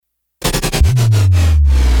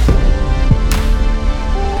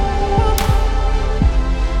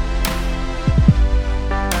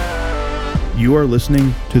You are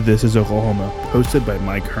listening to This is Oklahoma, hosted by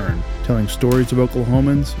Mike Hearn, telling stories of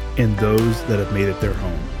Oklahomans and those that have made it their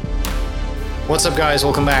home. What's up, guys?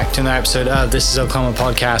 Welcome back to another episode of This is Oklahoma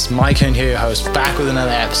Podcast. Mike Hearn here, your host, back with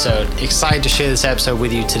another episode. Excited to share this episode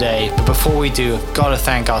with you today. But before we do, I've got to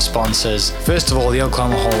thank our sponsors. First of all, the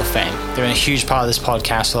Oklahoma Hall of Fame. They've been a huge part of this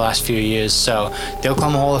podcast for the last few years. So the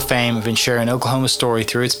Oklahoma Hall of Fame have been sharing Oklahoma's story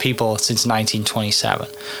through its people since 1927.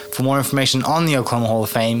 For more information on the Oklahoma Hall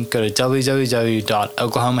of Fame, go to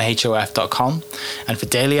www.oklahomahof.com. And for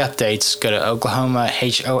daily updates, go to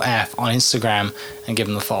oklahomahof on Instagram and give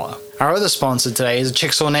them a follow. Our other sponsor today is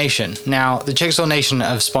Chickasaw Nation. Now, the Chickasaw Nation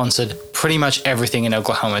have sponsored pretty much everything in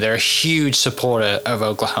Oklahoma. They're a huge supporter of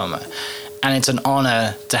Oklahoma. And it's an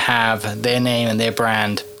honor to have their name and their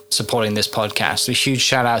brand supporting this podcast. A huge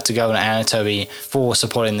shout out to Governor Anatobi for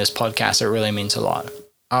supporting this podcast. It really means a lot.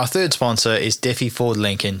 Our third sponsor is Diffie Ford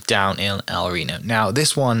Lincoln down in El Reno. Now,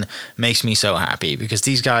 this one makes me so happy because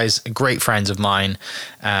these guys are great friends of mine,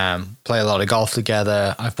 play a lot of golf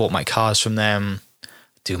together. I've bought my cars from them,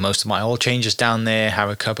 do most of my oil changes down there, have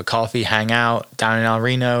a cup of coffee, hang out down in El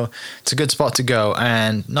Reno. It's a good spot to go.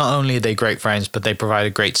 And not only are they great friends, but they provide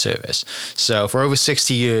a great service. So for over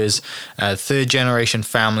 60 years, third generation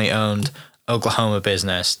family owned Oklahoma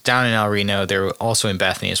business down in El Reno. They're also in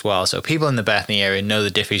Bethany as well. So people in the Bethany area know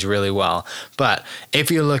the Diffies really well. But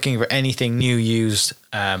if you're looking for anything new, used,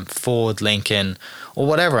 Ford, Lincoln, or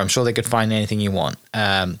whatever, I'm sure they could find anything you want.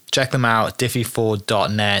 Check them out,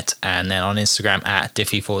 diffieford.net, and then on Instagram at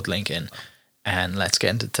diffiefordlincoln. And let's get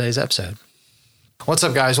into today's episode. What's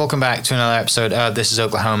up, guys? Welcome back to another episode of This is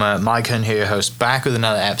Oklahoma. Mike Hearn here, your host, back with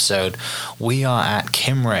another episode. We are at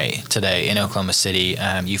Kimray today in Oklahoma City.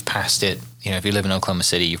 You've passed it. You know, if you live in Oklahoma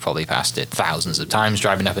City, you've probably passed it thousands of times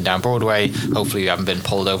driving up and down Broadway. Hopefully you haven't been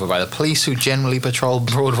pulled over by the police who generally patrol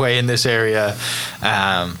Broadway in this area.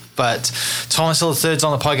 But Thomas Hill III's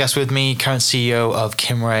on the podcast with me, current CEO of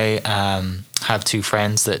Kimray. Have two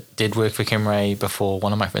friends that did work for Kimray before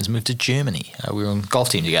one of my friends moved to Germany. We were on a golf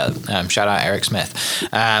team together. Shout out Eric Smith.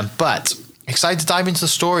 But excited to dive into the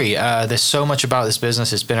story. There's so much about this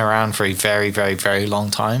business. It's been around for a very, very, very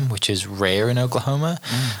long time, which is rare in Oklahoma.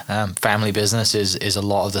 Family business is a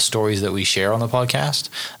lot of the stories that we share on the podcast.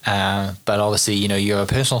 But obviously, you know, you have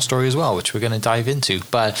a personal story as well, which we're going to dive into.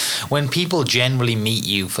 But when people generally meet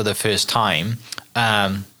you for the first time,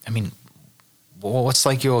 what's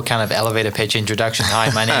like your kind of elevator pitch introduction? Hi,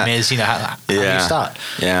 my name is, how do you start?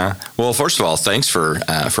 Yeah. Well, first of all, thanks for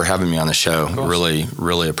having me on the show. Really,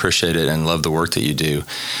 really appreciate it and love the work that you do.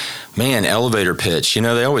 Man, elevator pitch. You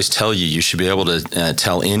know, they always tell you should be able to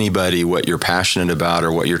tell anybody what you're passionate about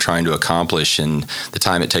or what you're trying to accomplish in the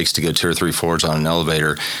time it takes to go 2 or 3 floors on an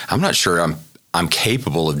elevator. I'm not sure I'm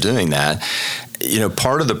capable of doing that. You know,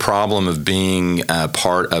 part of the problem of being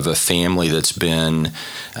part of a family that's been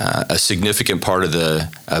a significant part of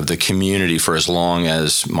the community for as long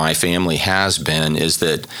as my family has been is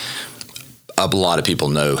that a lot of people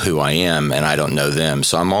know who I am and I don't know them.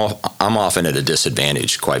 So I'm often at a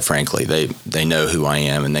disadvantage, quite frankly. They know who I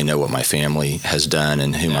am and they know what my family has done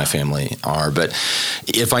and who my family are. But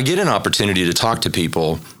if I get an opportunity to talk to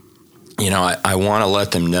people, you know, I want to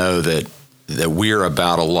let them know that we're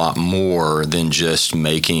about a lot more than just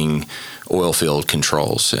making oil field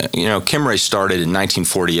controls. You know, Kimray started in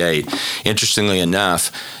 1948. Interestingly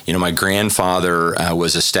enough, you know, my grandfather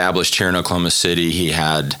was established here in Oklahoma City. He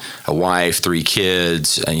had a wife, 3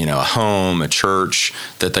 kids, a home, a church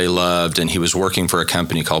that they loved, and he was working for a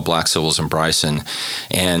company called Black Civils and Bryson.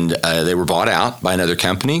 And they were bought out by another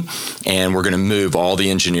company, and we're going to move all the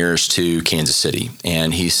engineers to Kansas City.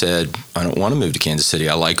 And he said, I don't want to move to Kansas City.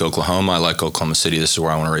 I like Oklahoma. I like Oklahoma City. This is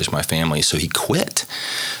where I want to raise my family. So he quit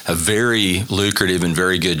a very lucrative and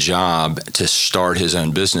very good job to start his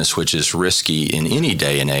own business, which is risky in any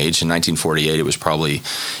day and age. In 1948, it was probably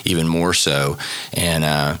even more so.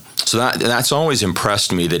 And so that's always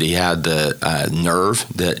impressed me that he had the nerve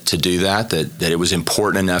to do that it was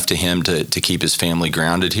important enough to him to keep his family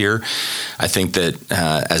grounded here. I think that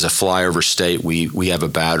as a flyover state, we have a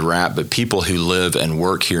bad rap, but people who live and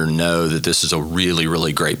work here know that this is a really,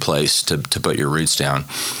 really great place to put your roots down.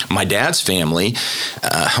 My dad's family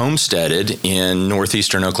homesteaded in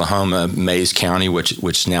northeastern Oklahoma, Mays County, which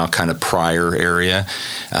is now kind of Pryor area.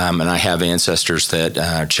 And I have ancestors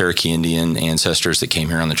that Cherokee Indian ancestors that came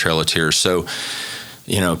here on the Trail of Tears. So,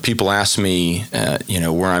 you know, people ask me,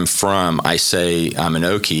 where I'm from. I say I'm an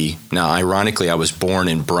Okie. Now, ironically, I was born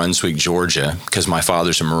in Brunswick, Georgia, because my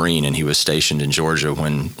father's a Marine and he was stationed in Georgia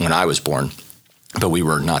when I was born. But we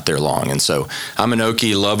were not there long. And so I'm an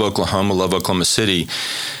Okie, love Oklahoma City.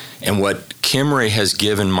 And what Kimray has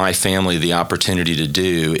given my family the opportunity to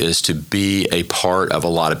do is to be a part of a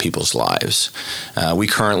lot of people's lives. We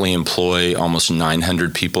currently employ almost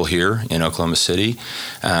 900 people here in Oklahoma City.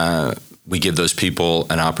 We give those people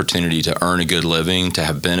an opportunity to earn a good living, to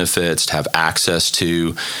have benefits, to have access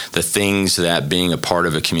to the things that being a part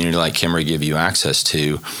of a community like Kimray give you access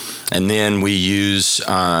to. And then we use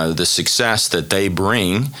the success that they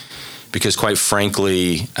bring, because quite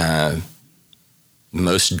frankly,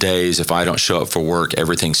 most days, if I don't show up for work,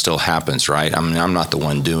 everything still happens, right? I mean, I'm not the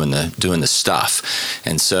one doing the stuff.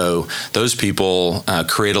 And so those people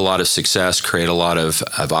create a lot of success, create a lot of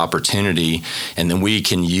opportunity, and then we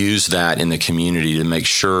can use that in the community to make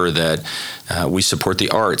sure that we support the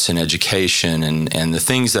arts and education and the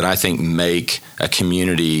things that I think make a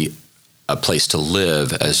community a place to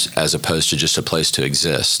live as opposed to just a place to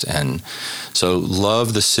exist. And so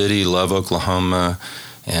love the city, love Oklahoma.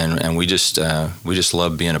 And we just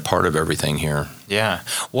love being a part of everything here. Yeah.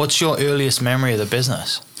 What's your earliest memory of the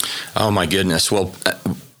business? Oh my goodness. Well,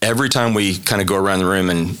 every time we kind of go around the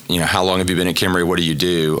room and, how long have you been at Kimray? What do you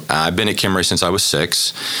do? I've been at Kimray since I was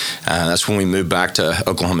 6. That's when we moved back to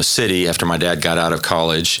Oklahoma City after my dad got out of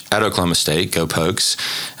college at Oklahoma State. Go Pokes.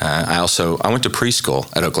 I went to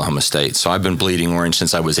preschool at Oklahoma State. So I've been bleeding orange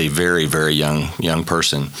since I was a very, very young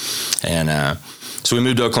person. And, so we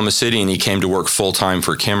moved to Oklahoma City, and he came to work full-time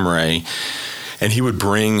for Kimray, and he would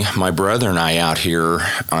bring my brother and I out here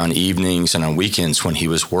on evenings and on weekends when he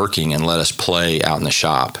was working and let us play out in the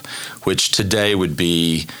shop, which today would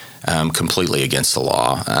be completely against the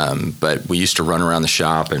law. But we used to run around the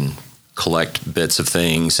shop and collect bits of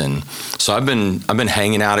things, and so I've been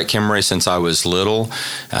hanging out at Kimray since I was little.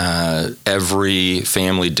 Every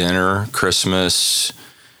family dinner, Christmas,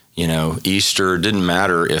 Easter, didn't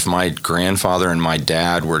matter if my grandfather and my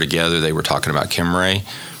dad were together, they were talking about Kimray,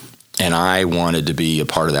 and I wanted to be a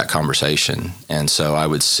part of that conversation. And so I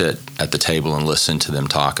would sit at the table and listen to them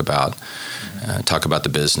talk about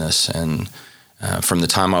the business. And from the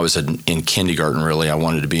time I was in kindergarten, really, I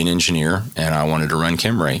wanted to be an engineer, and I wanted to run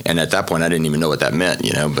Kimray. And at that point, I didn't even know what that meant,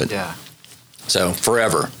 but yeah. So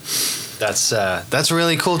forever. That's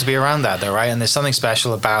really cool to be around that, though, right? And there's something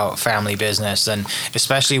special about family business, and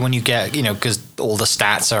especially when you get, because all the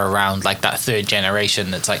stats are around like that third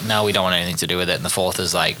generation that's like, no, we don't want anything to do with it, and the fourth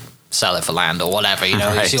is like, sell it for land or whatever,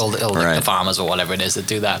 Right. You see all the farmers or whatever it is that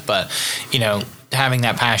do that, but having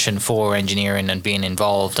that passion for engineering and being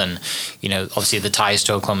involved, and obviously the ties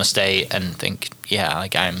to Oklahoma State, and think,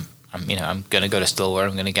 I'm going to go to Stillwater,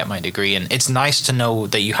 I'm going to get my degree. And it's nice to know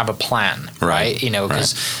that you have a plan, right?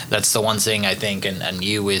 Because that's the one thing I think, and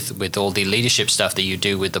you with all the leadership stuff that you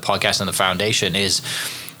do with the podcast and the foundation, is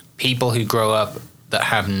people who grow up that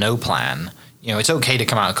have no plan. It's okay to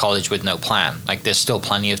come out of college with no plan. Like, there's still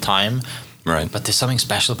plenty of time. Right. But there's something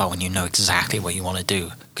special about when you know exactly what you want to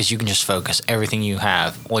do, because you can just focus everything you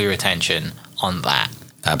have, all your attention on that.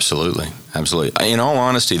 Absolutely. In all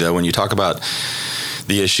honesty, though, when you talk about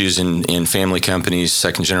the issues in family companies,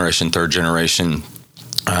 second generation, third generation,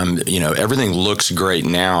 everything looks great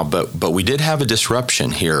now, but we did have a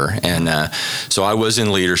disruption here. And so I was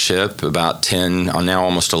in leadership about 10, now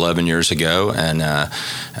almost 11 years ago, and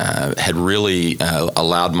had really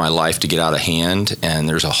allowed my life to get out of hand. And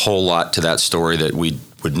there's a whole lot to that story that we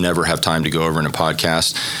would never have time to go over in a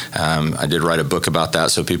podcast. I did write a book about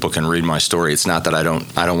that so people can read my story. It's not that I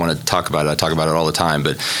don't want to talk about it. I talk about it all the time.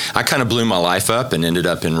 But I kind of blew my life up and ended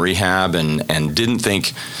up in rehab and didn't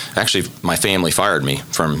think, actually my family fired me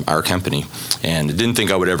from our company and didn't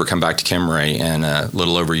think I would ever come back to Kimray. And a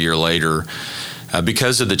little over a year later,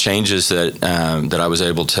 because of the changes that I was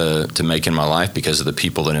able to make in my life, because of the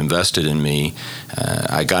people that invested in me,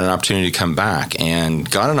 I got an opportunity to come back and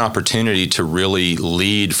got an opportunity to really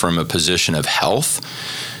lead from a position of health.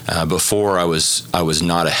 Before I was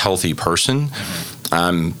not a healthy person.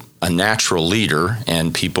 I'm a natural leader,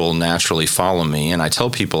 and people naturally follow me. And I tell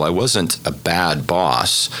people I wasn't a bad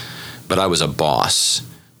boss, but I was a boss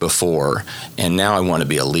before, and now I want to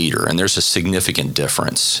be a leader. And there's a significant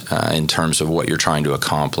difference in terms of what you're trying to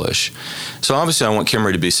accomplish. So obviously I want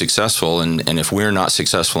Kimray to be successful, and if we're not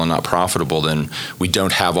successful and not profitable, then we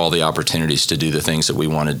don't have all the opportunities to do the things that we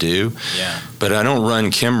want to do. Yeah. But I don't run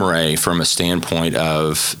Kimray from a standpoint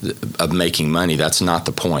of making money. That's not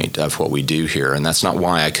the point of what we do here, and that's not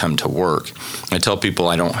why I come to work. I tell people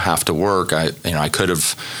I don't have to work. I could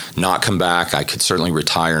have not come back. I could certainly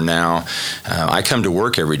retire now. I come to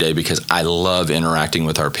work every day because I love interacting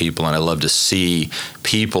with our people, and I love to see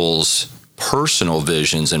people's personal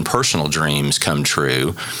visions and personal dreams come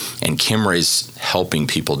true. And Kimray's helping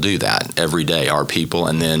people do that every day, our people,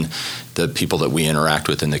 and then the people that we interact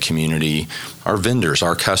with in the community, our vendors,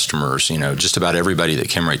 our customers, just about everybody that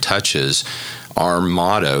Kimray touches. Our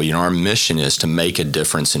motto, our mission is to make a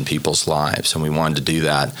difference in people's lives. And we wanted to do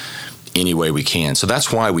that any way we can. So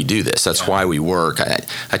that's why we do this. That's why we work.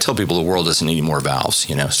 I tell people the world doesn't need any more valves.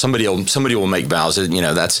 Somebody will make valves.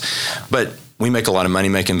 But we make a lot of money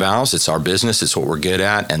making valves. It's our business. It's what we're good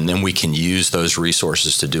at. And then we can use those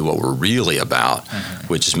resources to do what we're really about,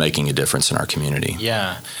 which is making a difference in our community.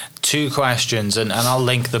 Yeah. 2 questions, and I'll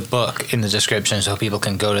link the book in the description so people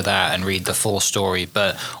can go to that and read the full story.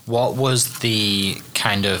 But what was the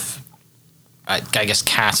kind of, I guess,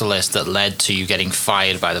 catalyst that led to you getting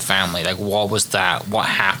fired by the family? Like, what was that? What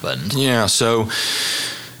happened? Yeah. So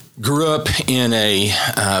grew up in a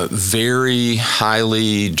very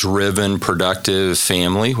highly driven, productive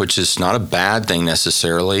family, which is not a bad thing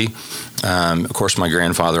necessarily. Of course, my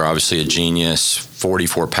grandfather, obviously a genius,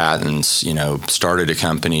 44 patents, started a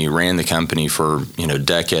company, ran the company for,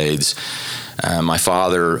 decades. My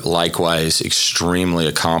father, likewise, extremely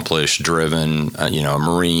accomplished, driven, a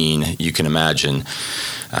Marine, you can imagine.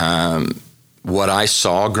 What I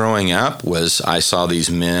saw growing up was I saw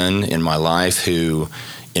these men in my life who,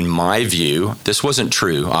 in my view, this wasn't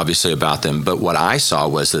true, obviously, about them, but what I saw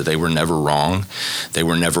was that they were never wrong. They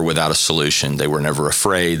were never without a solution. They were never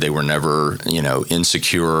afraid. They were never,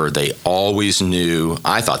 insecure. They always knew.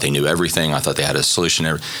 I thought they knew everything. I thought they had a solution.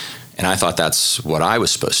 And I thought that's what I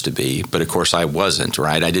was supposed to be. But, of course, I wasn't,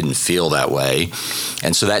 right? I didn't feel that way.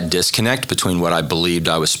 And so that disconnect between what I believed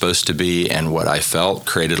I was supposed to be and what I felt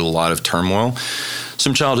created a lot of turmoil.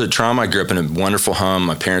 Some childhood trauma. I grew up in a wonderful home.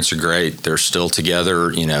 My parents are great. They're still together,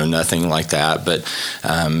 nothing like that. But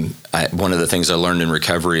one of the things I learned in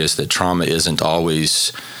recovery is that trauma isn't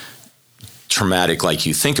always traumatic like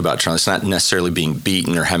you think about trauma. It's not necessarily being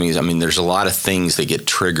beaten or there's a lot of things that get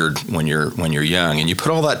triggered when you're young. And you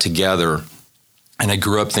put all that together, and I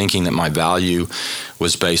grew up thinking that my value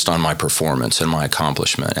was based on my performance and my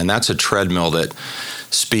accomplishment. And that's a treadmill that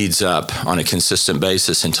speeds up on a consistent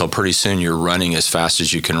basis until pretty soon you're running as fast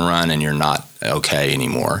as you can run and you're not okay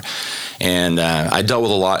anymore. And I dealt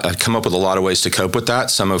with I've come up with a lot of ways to cope with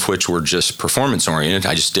that, some of which were just performance oriented.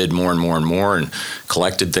 I just did more and more and more and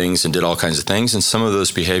collected things and did all kinds of things. And some of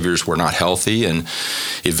those behaviors were not healthy. And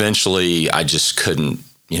eventually I just couldn't,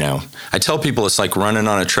 I tell people it's like running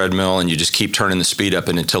on a treadmill and you just keep turning the speed up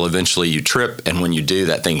until eventually you trip. And when you do,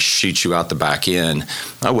 that thing shoots you out the back end.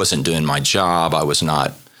 I wasn't doing my job. I was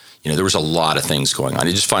not, there was a lot of things going on.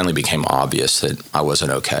 It just finally became obvious that I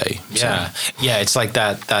wasn't okay. Yeah. So. Yeah. It's like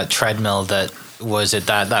that treadmill that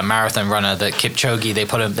that marathon runner that Kipchoge,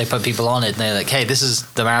 they put people on it and they're like, hey, this is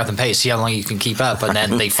the marathon pace. See how long you can keep up. And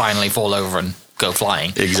then they finally fall over and go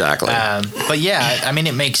flying. Exactly. But yeah,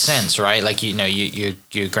 it makes sense, right? Like,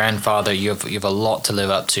 your grandfather, you have a lot to live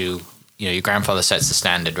up to. Your grandfather sets the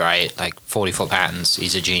standard, right? Like 44 patents,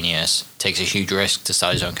 he's a genius, takes a huge risk to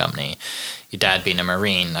start his own company. Your dad being a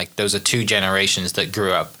Marine, like those are 2 generations that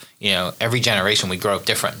grew up. Every generation we grow up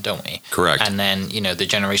different, don't we? Correct. And then, the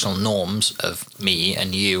generational norms of me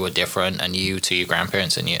and you are different, and you to your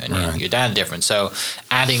grandparents and your dad are different. So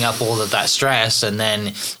adding up all of that stress, and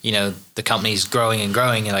then, the company's growing and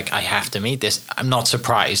growing, you're like, I have to meet this. I'm not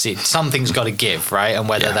surprised. Something's got to give, right? And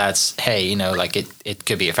whether that's, hey, it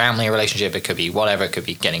could be a family relationship, it could be whatever, it could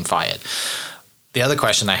be getting fired. The other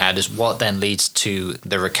question I had is what then leads to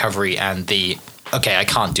the recovery and okay, I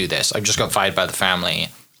can't do this. I just got fired by the family.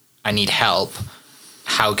 I need help.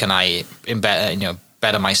 How can I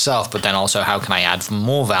better myself? But then also, how can I add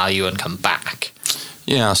more value and come back?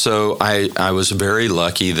 Yeah. So I was very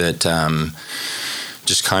lucky that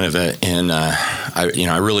just kind of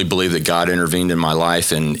I really believe that God intervened in my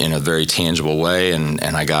life in a very tangible way, and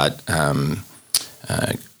I got an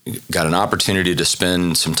opportunity to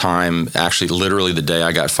spend some time, actually literally the day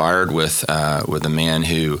I got fired, with a man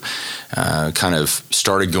who kind of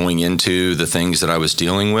started going into the things that I was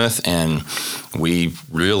dealing with. And we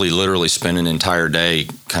really literally spent an entire day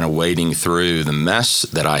kind of wading through the mess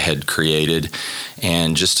that I had created,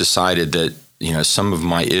 and just decided that some of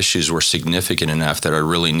my issues were significant enough that I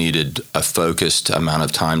really needed a focused amount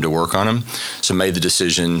of time to work on them. So made the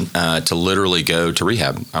decision to literally go to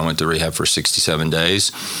rehab. I went to rehab for 67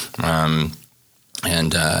 days.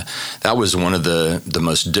 And that was one of the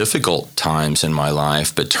most difficult times in my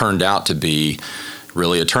life, but turned out to be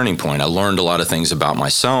really a turning point. I learned a lot of things about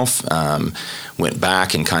myself, went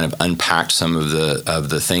back and kind of unpacked some of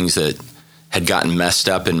the things that had gotten messed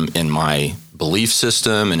up in my belief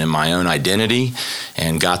system and in my own identity,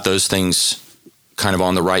 and got those things kind of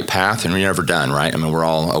on the right path, and we're never done, right? I mean, we're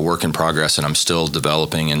all a work in progress, and I'm still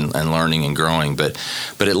developing and learning and growing, but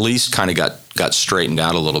at least kind of got straightened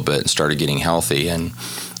out a little bit and started getting healthy, and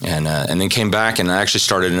then came back, and I actually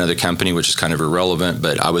started another company, which is kind of irrelevant,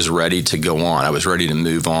 but I was ready to go on. I was ready to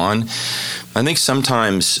move on. I think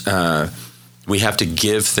sometimes we have to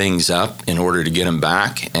give things up in order to get them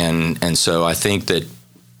back, and so I think that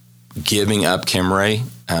giving up Kimray,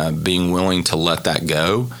 being willing to let that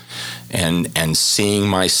go, and seeing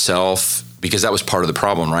myself, because that was part of the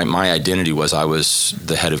problem, right? My identity was I was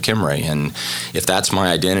the head of Kimray, and if that's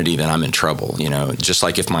my identity, then I'm in trouble. You know, just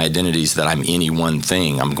like if my identity is that I'm any one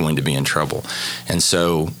thing, I'm going to be in trouble. And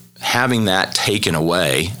so having that taken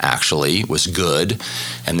away actually was good.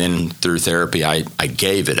 And then through therapy, I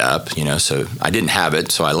gave it up, you know, so I didn't have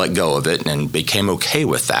it, so I let go of it and became okay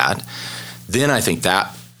with that. Then I think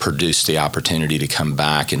that produced the opportunity to come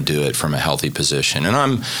back and do it from a healthy position. And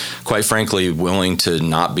I'm quite frankly willing to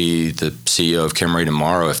not be the CEO of Kimray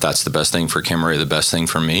tomorrow if that's the best thing for Kimray, the best thing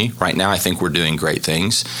for me. Right now, I think we're doing great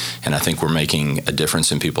things, and I think we're making a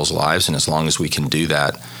difference in people's lives. And as long as we can do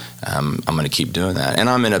that, I'm going to keep doing that. And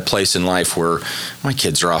I'm in a place in life where my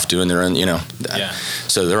kids are off doing their own, you know,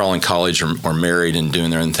 so they're all in college or married and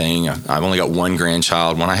doing their own thing. I've only got one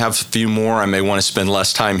grandchild. When I have a few more, I may want to spend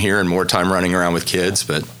less time here and more time running around with kids,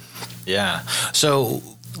 but. Yeah. So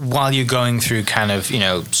while you're going through kind of, you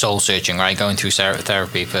know, soul searching, right, going through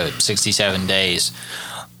therapy for 67 days,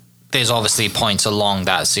 there's obviously points along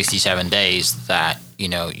that 67 days that, you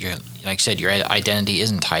know, you're, like I said, your identity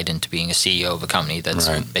isn't tied into being a CEO of a company that's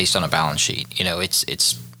based on a balance sheet. You know,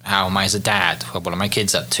 it's how am I as a dad? What are my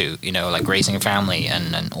kids up to? You know, like raising a family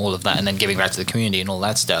and all of that, and then giving back to the community and all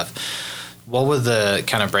that stuff. What were the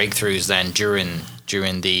kind of breakthroughs then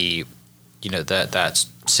during the, you know, that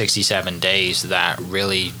 67 days that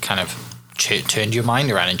really kind of turned your mind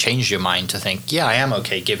around and changed your mind to think, yeah, I am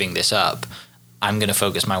okay giving this up. I'm going to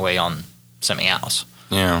focus my way on something else.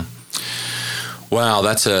 Yeah. Wow,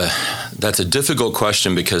 that's a difficult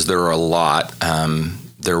question because there are a lot.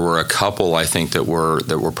 There were a couple, I think, that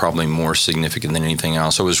were probably more significant than anything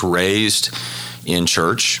else. I was raised in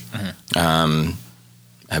church. Mm-hmm.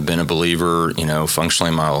 I've been a believer, you know,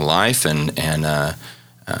 functionally my whole life, and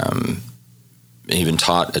even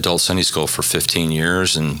taught adult Sunday school for 15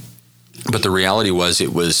 years. But the reality was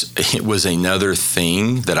it was another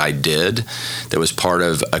thing that I did that was part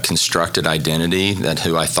of a constructed identity, that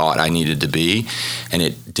who I thought I needed to be, and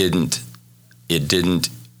it didn't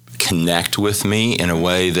connect with me in a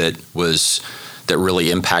way that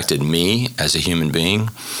really impacted me as a human being.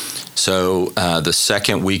 So the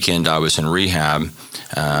second weekend I was in rehab,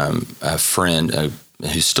 a friend,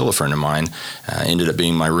 who's still a friend of mine, ended up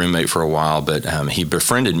being my roommate for a while, but he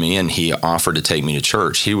befriended me and he offered to take me to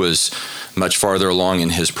church. He was much farther along in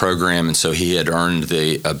his program, and so he had earned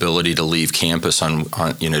the ability to leave campus on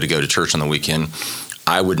to go to church on the weekend.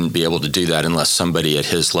 I wouldn't be able to do that unless somebody at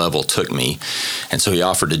his level took me. And so he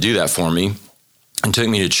offered to do that for me and took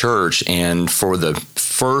me to church. And for the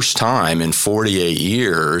first time in 48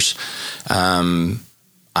 years,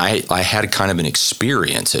 I had kind of an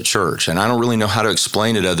experience at church, and I don't really know how to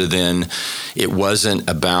explain it other than it wasn't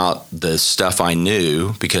about the stuff I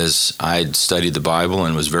knew, because I'd studied the Bible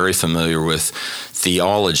and was very familiar with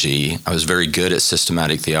theology. I was very good at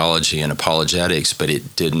systematic theology and apologetics, but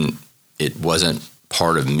it wasn't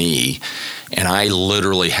part of me. And I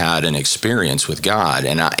literally had an experience with God,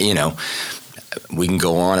 and we can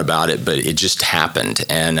go on about it, but it just happened,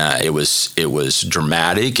 and it was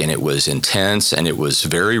dramatic, and it was intense, and it was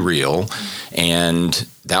very real. And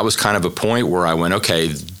that was kind of a point where I went,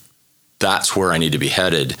 okay, that's where I need to be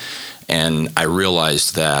headed. And I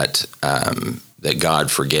realized that God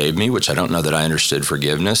forgave me, which I don't know that I understood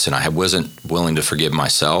forgiveness, and I wasn't willing to forgive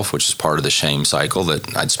myself, which is part of the shame cycle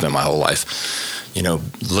that I'd spent my whole life,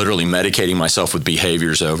 literally medicating myself with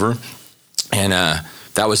behaviors over. And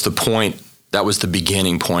that was the point. That was the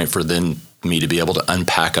beginning point for then me to be able to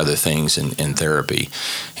unpack other things in therapy,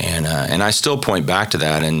 and I still point back to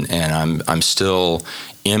that, and I'm still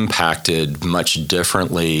impacted much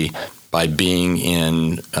differently by being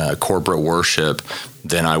in corporate worship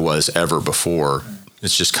than I was ever before.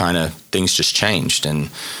 It's just kind of things just changed, and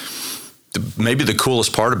maybe the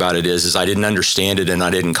coolest part about it is I didn't understand it and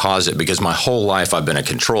I didn't cause it, because my whole life I've been a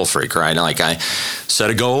control freak, right? Like I set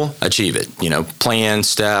a goal, achieve it, plan,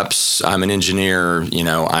 steps. I'm an engineer,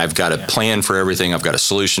 I've got a plan for everything. I've got a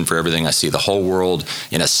solution for everything. I see the whole world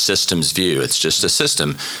in a systems view. It's just a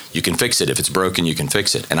system. You can fix it. If it's broken, you can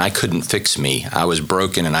fix it. And I couldn't fix me. I was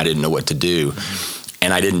broken and I didn't know what to do.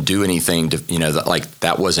 And I didn't do anything to,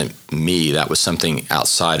 that wasn't me. That was something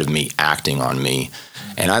outside of me acting on me.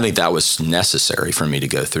 And I think that was necessary for me to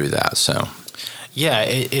go through that. So. Yeah,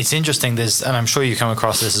 it's interesting. And I'm sure you come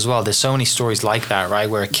across this as well. There's so many stories like that, right?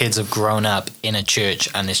 Where kids have grown up in a church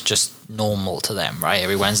and it's just normal to them, right?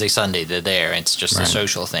 Every Wednesday, Sunday, they're there. It's just a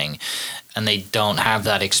social thing. And they don't have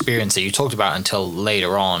that experience that you talked about until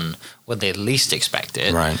later on when they least expect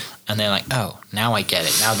it. Right. And they're like, oh, now I get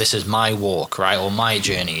it. Now this is my walk, right? Or my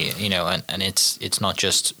journey, and it's not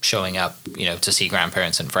just showing up, to see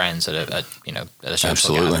grandparents and friends at a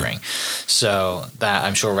social gathering. So that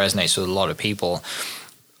I'm sure resonates with a lot of people.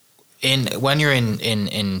 When you're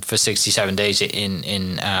in for 67 days in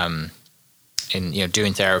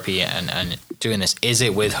doing therapy and doing this, is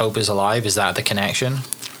it with Hope is Alive? Is that the connection?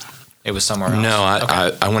 It was somewhere else? No,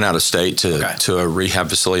 I went out of state to a rehab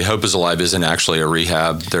facility. Hope is Alive isn't actually a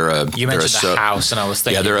rehab. You mentioned the house, and I was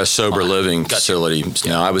thinking. Yeah, they're a sober living facility.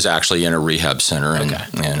 Yeah. I was actually in a rehab center.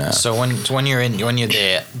 So when you're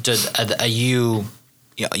there, are you?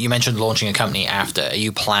 You mentioned launching a company after. Are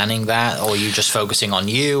you planning that, or are you just focusing on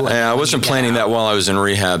you? I wasn't planning that while I was in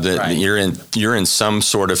rehab. That Right. you're in some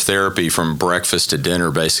sort of therapy from breakfast to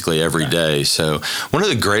dinner, basically every day. So one of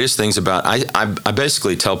the greatest things about I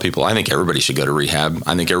basically tell people I think everybody should go to rehab.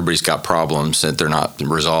 I think everybody's got problems that they're not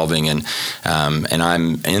resolving, and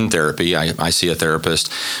I'm in therapy. I see a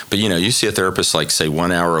therapist, but you see a therapist like say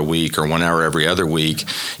 1 hour a week or 1 hour every other week.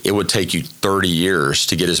 It would take you 30 years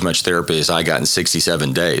to get as much therapy as I got in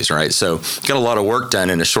 67 days, right? So got a lot of work done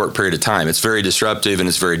in a short period of time. It's very disruptive and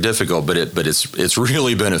it's very difficult, but it's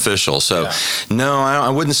really beneficial. So no, I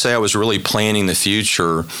wouldn't say I was really planning the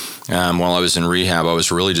future while I was in rehab. I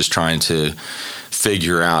was really just trying to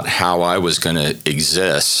figure out how I was going to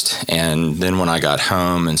exist. And then when I got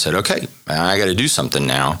home and said, okay, I got to do something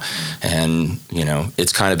now. And,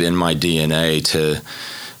 it's kind of in my DNA to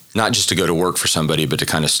not just to go to work for somebody, but to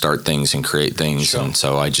kind of start things and create things. Sure. And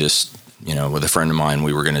so I just, with a friend of mine,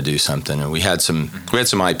 we were going to do something, and we had some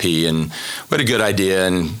IP, and we had a good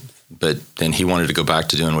idea, but then he wanted to go back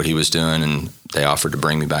to doing what he was doing, and they offered to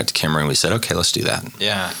bring me back to Kimmerer, and we said, okay, let's do that.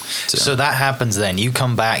 Yeah. So that happens then. You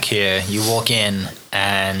come back here, you walk in,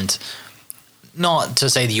 and not to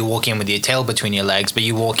say that you walk in with your tail between your legs, but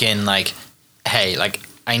you walk in like, hey, like,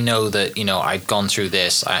 I know that, I've gone through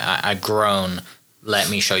this, I've grown,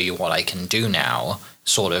 let me show you what I can do now.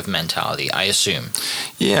 Sort of mentality, I assume.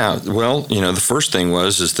 Yeah, well, the first thing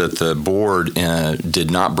is that the board did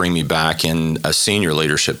not bring me back in a senior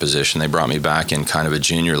leadership position. They brought me back in kind of a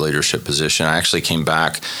junior leadership position. I actually came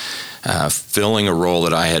back filling a role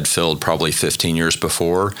that I had filled probably 15 years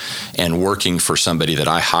before and working for somebody that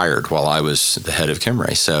I hired while I was the head of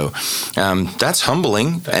Kimmerer. So that's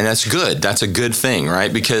humbling, and that's good. That's a good thing,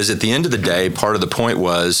 right? Because at the end of the day, part of the point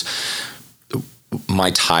was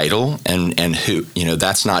my title and who,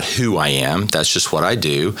 that's not who I am. That's just what I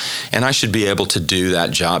do. And I should be able to do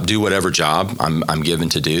that job, do whatever job I'm given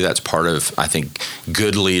to do. That's part of, I think,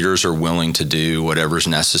 good leaders are willing to do whatever's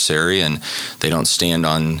necessary, and they don't stand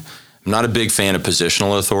on. I'm not a big fan of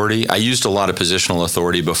positional authority. I used a lot of positional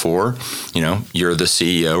authority before. You're the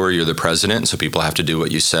CEO or you're the president, so people have to do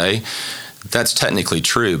what you say. That's technically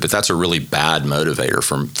true, but that's a really bad motivator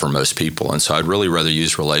for most people. And so I'd really rather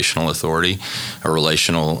use relational authority or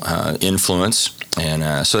relational influence.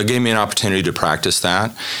 And so it gave me an opportunity to practice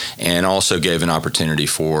that, and also gave an opportunity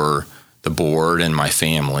for the board and my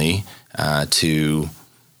family to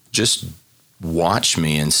just watch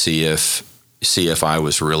me and see if I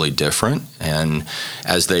was really different. And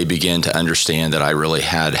as they began to understand that I really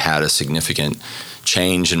had a significant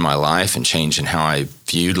change in my life and change in how I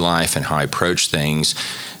viewed life and how I approached things,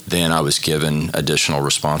 then I was given additional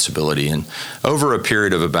responsibility. And over a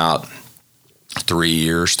period of about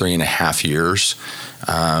 3.5 years,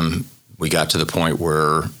 we got to the point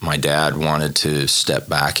where my dad wanted to step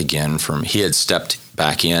back again he had stepped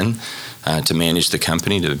back in to manage the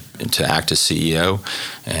company, to act as CEO,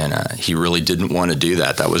 and he really didn't want to do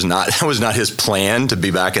that. That was not his plan to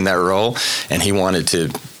be back in that role, and he wanted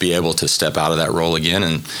to be able to step out of that role again.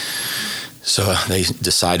 And so they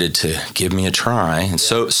decided to give me a try. And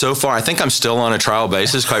so far, I think I'm still on a trial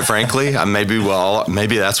basis, quite frankly. Maybe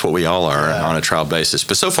that's what we all are, on a trial basis.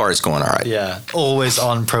 But so far, it's going all right. Yeah, always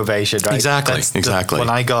on probation, right? Exactly. When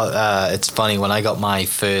I got, it's funny, when I got my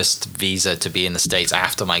first visa to be in the States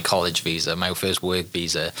after my college visa, my first work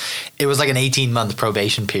visa, it was like an 18-month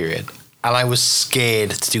probation period. And I was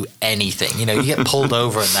scared to do anything. You get pulled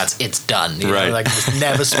over and it's done. Right. Like it was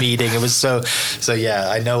never speeding. It was so yeah,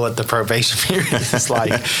 I know what the probation period is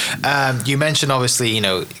like. You mentioned obviously,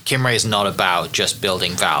 Kimmerer is not about just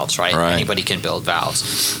building valves, right? Anybody can build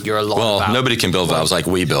valves. You're a lot nobody can build valves like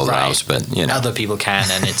we build valves, but other people can,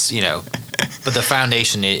 and it's, But the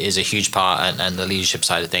foundation is a huge part, and the leadership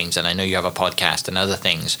side of things. And I know you have a podcast and other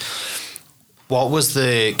things. What was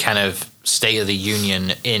the kind of state of the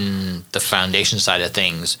union in the foundation side of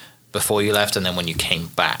things before you left, and then when you came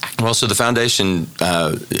back? Well, so the foundation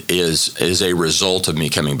is a result of me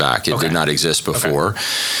coming back. It did not exist before,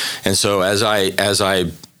 and so as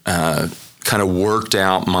I kind of worked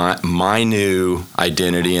out my new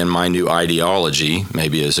identity and my new ideology,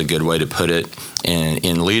 maybe is a good way to put it,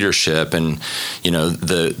 in leadership. And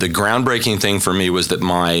the groundbreaking thing for me was that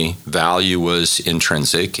my value was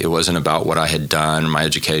intrinsic. It wasn't about what I had done, my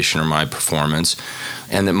education, or my performance,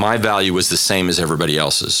 and that my value was the same as everybody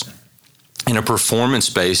else's. In a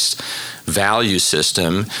performance-based value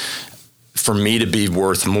system, for me to be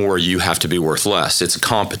worth more, you have to be worth less. It's a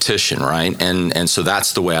competition, right? And so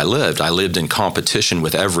that's the way I lived. I lived in competition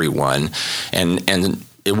with everyone, and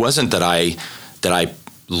it wasn't that I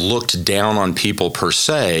looked down on people per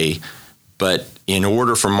se, but in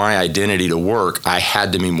order for my identity to work, I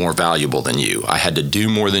had to be more valuable than you. I had to do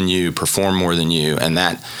more than you, perform more than you, and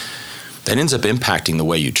that ends up impacting the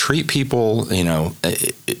way you treat people.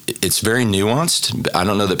 It's very nuanced. I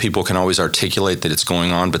don't know that people can always articulate that it's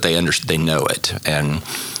going on, but they know it. And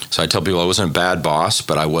so I tell people I wasn't a bad boss,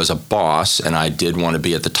 but I was a boss, and I did want to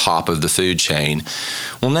be at the top of the food chain.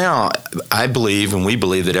 Well, now I believe, and we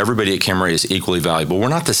believe, that everybody at Kimray is equally valuable. We're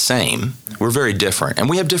not the same. We're very different, and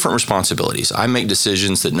we have different responsibilities. I make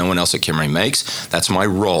decisions that no one else at Kimray makes. That's my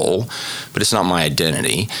role, but it's not my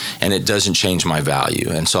identity, and it doesn't change my value.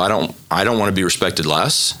 And so I don't want to be respected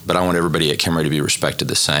less, but I want everybody at Kimray to be respected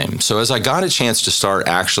the same. So as I got a chance to start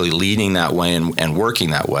actually leading that way and working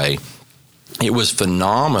that way, it was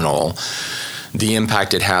phenomenal, the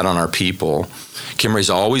impact it had on our people. Kimray's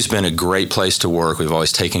always been a great place to work. We've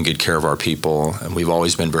always taken good care of our people, and we've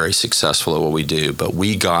always been very successful at what we do, but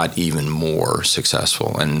we got even more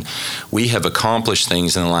successful. And we have accomplished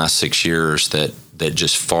things in the last 6 years that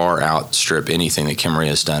just far outstrip anything that Kimray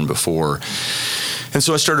has done before. And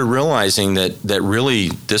so I started realizing that really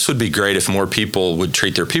this would be great if more people would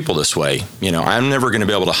treat their people this way. I'm never going to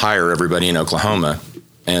be able to hire everybody in Oklahoma.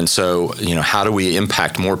 And so, how do we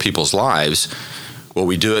impact more people's lives? Well,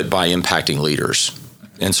 we do it by impacting leaders.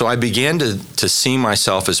 And so I began to see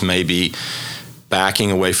myself as maybe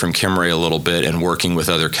backing away from Kimray a little bit and working with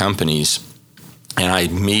other companies. And I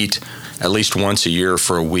meet at least once a year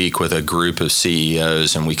for a week with a group of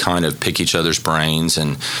CEOs, and we kind of pick each other's brains,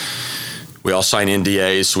 and we all sign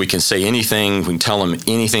NDAs, so we can say anything. We can tell them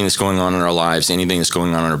anything that's going on in our lives, anything that's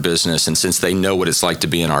going on in our business. And since they know what it's like to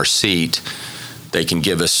be in our seat, they can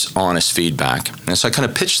give us honest feedback. And so I kind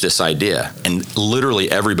of pitched this idea, and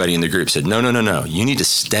literally everybody in the group said, no. You need to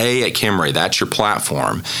stay at Kimray. That's your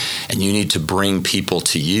platform. And you need to bring people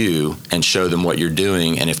to you and show them what you're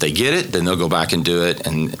doing. And if they get it, then they'll go back and do it.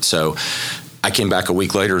 And so I came back a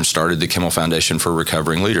week later and started the Kimmel Foundation for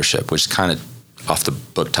Recovering Leadership, which is kind of off the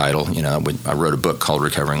book title. I wrote a book called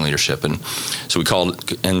Recovering Leadership. And so we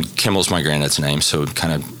called, and Kimmel's my granddad's name, so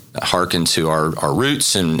kind of hearken to our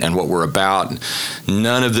roots and what we're about.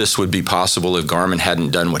 None of this would be possible if Garmin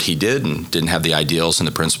hadn't done what he did and didn't have the ideals and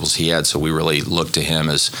the principles he had. So we really looked to him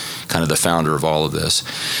as kind of the founder of all of this.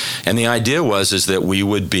 And the idea is that we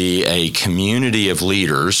would be a community of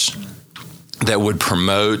leaders that would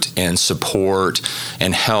promote and support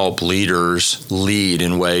and help leaders lead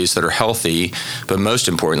in ways that are healthy, but most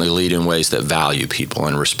importantly, lead in ways that value people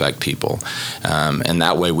and respect people. And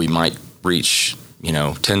that way we might reach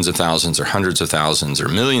tens of thousands or hundreds of thousands or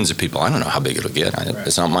millions of people. I don't know how big it'll get.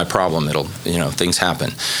 It's not my problem. It'll, things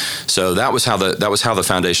happen. So that was how the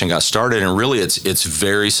foundation got started. And really, it's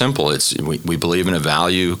very simple. We believe in a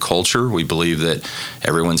value culture. We believe that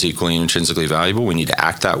everyone's equally and intrinsically valuable. We need to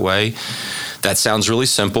act that way. That sounds really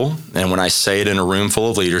simple. And when I say it in a room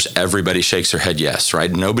full of leaders, everybody shakes their head yes,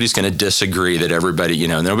 right? Nobody's going to disagree that everybody,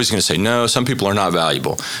 nobody's going to say, no, some people are not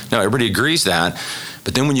valuable. No, everybody agrees that.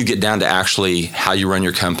 But then when you get down to actually how you run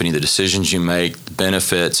your company, the decisions you make, the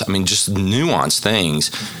benefits, just nuanced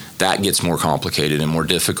things, that gets more complicated and more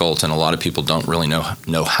difficult. And a lot of people don't really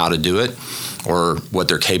know how to do it or what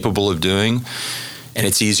they're capable of doing. And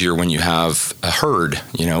it's easier when you have a herd,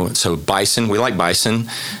 So bison, we like bison.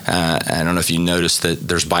 I don't know if you noticed that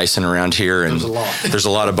there's bison around here, and there's a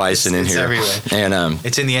lot of bison in here. It's everywhere. And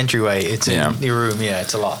it's in the entryway. It's in your room. Yeah,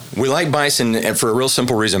 it's a lot. We like bison, and for a real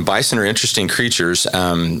simple reason. Bison are interesting creatures.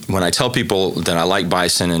 When I tell people that I like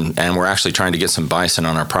bison, and we're actually trying to get some bison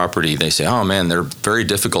on our property, they say, "Oh man, they're very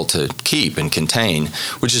difficult to keep and contain,"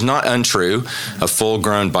 which is not untrue. A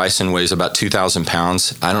full-grown bison weighs about 2,000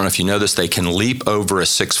 pounds. I don't know if you know this. They can leap over a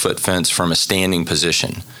 6-foot fence from a standing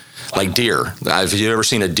position. like deer. Have you ever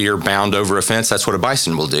seen a deer bound over a fence? That's what a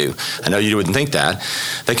bison will do. I know you wouldn't think that.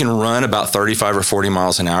 They can run about 35 or 40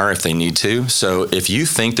 miles an hour if they need to. So if you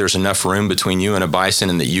think there's enough room between you and a bison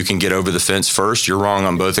and that you can get over the fence first, you're wrong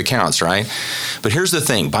on both accounts, right? But here's the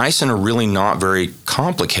thing. Bison are really not very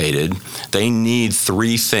complicated. They need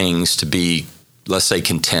 3 things to be, let's say,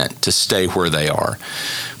 content, to stay where they are.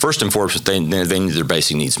 First and foremost, they need their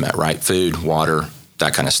basic needs met, right? Food, water,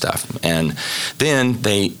 that kind of stuff. And then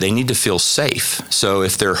they need to feel safe. So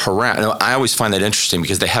if they're harassed, I always find that interesting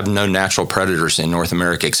because they have no natural predators in North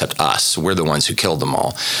America except us. We're the ones who killed them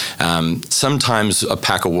all. Sometimes a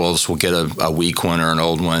pack of wolves will get a weak one or an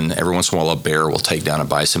old one. Every once in a while, a bear will take down a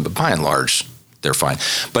bison, but by and large, they're fine.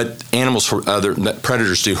 But other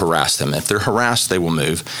predators do harass them. If they're harassed, they will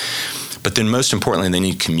move. But then most importantly, they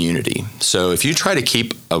need community. So if you try to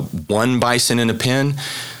keep one bison in a pen,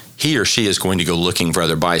 he or she is going to go looking for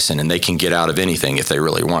other bison, and they can get out of anything if they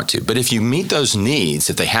really want to. But if you meet those needs,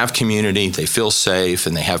 if they have community, they feel safe,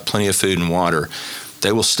 and they have plenty of food and water,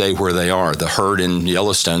 they will stay where they are. The herd in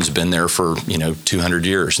Yellowstone's been there for 200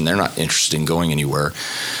 years, and they're not interested in going anywhere.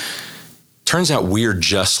 Turns out we're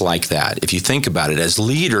just like that. If you think about it, as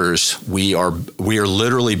leaders, we are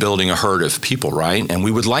literally building a herd of people, right? And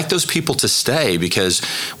we would like those people to stay because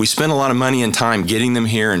we spend a lot of money and time getting them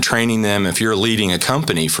here and training them. If you're leading a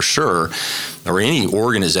company, for sure, or any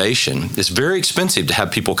organization, it's very expensive to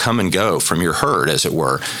have people come and go from your herd, as it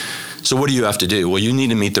were. So what do you have to do? Well, you need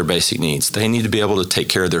to meet their basic needs. They need to be able to take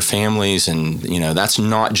care of their families, and that's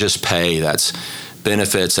not just pay, that's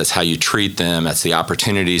benefits, that's how you treat them, that's the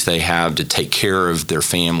opportunities they have to take care of their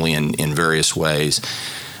family in various ways.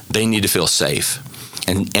 They need to feel safe.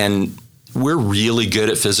 And we're really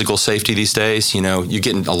good at physical safety these days. You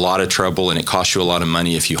get in a lot of trouble and it costs you a lot of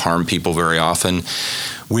money if you harm people very often.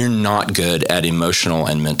 We're not good at emotional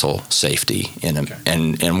and mental safety.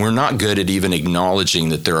 And we're not good at even acknowledging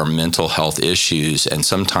that there are mental health issues, and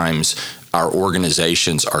sometimes our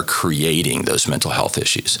organizations are creating those mental health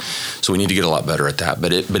issues. So we need to get a lot better at that.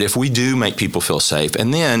 But if we do make people feel safe,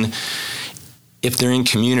 and then if they're in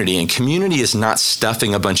community, and community is not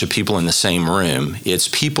stuffing a bunch of people in the same room, it's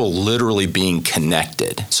people literally being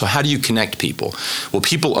connected. So how do you connect people? Well,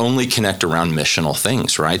 people only connect around missional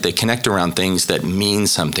things, right? They connect around things that mean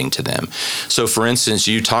something to them. So for instance,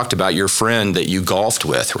 you talked about your friend that you golfed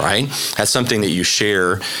with, right? That's something that you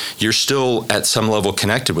share. You're still at some level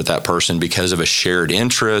connected with that person because of a shared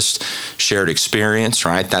interest, shared experience,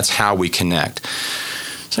 right? That's how we connect.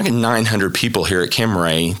 So I got 900 people here at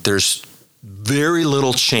Kimray. There's very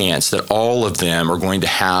little chance that all of them are going to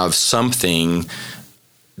have something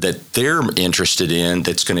that they're interested in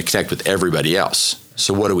that's going to connect with everybody else.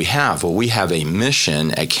 So what do we have? Well, we have a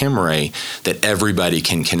mission at Kimray that everybody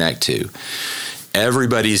can connect to.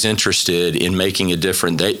 Everybody's interested in making a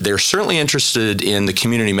difference. They're certainly interested in the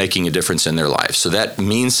community making a difference in their lives. So that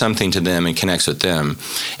means something to them and connects with them.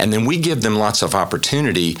 And then we give them lots of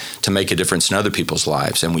opportunity to make a difference in other people's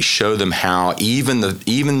lives. And we show them how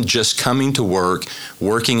even just coming to work,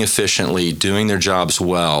 working efficiently, doing their jobs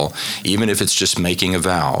well, even if it's just making a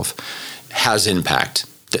valve, has impact.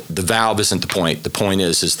 The valve isn't the point. The point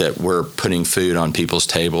is that we're putting food on people's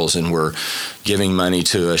tables, and we're giving money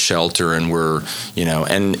to a shelter, and we're,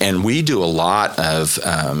 and we do a lot of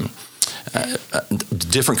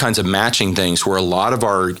different kinds of matching things where a lot of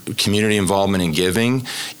our community involvement and giving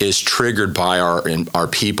is triggered by our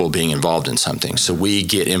people being involved in something. So we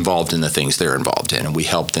get involved in the things they're involved in, and we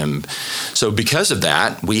help them. So because of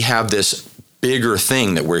that, we have this bigger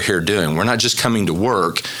thing that we're here doing. We're not just coming to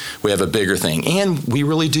work. We have a bigger thing. And we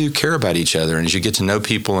really do care about each other. And as you get to know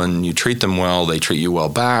people and you treat them well, they treat you well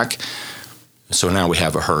back. So now we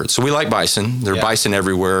have a herd. So we like bison. There are bison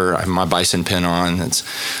everywhere. I have my bison pin on. It's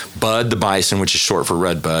Bud the bison, which is short for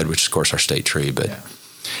red bud, which is, of course, our state tree. But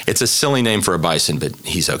it's a silly name for a bison, but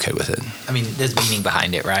he's okay with it. I mean, there's meaning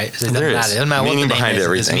behind it, right? So it doesn't matter. It doesn't matter meaning what the behind name is.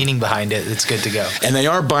 everything. There's meaning behind it. It's good to go. And they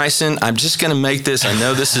are bison. I'm just going to make this. I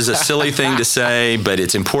know this is a silly thing to say, but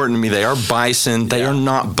it's important to me. They are bison. They are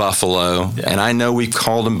not buffalo. Yeah. And I know we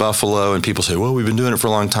called them buffalo, and people say, well, we've been doing it for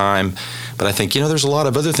a long time. But I think, there's a lot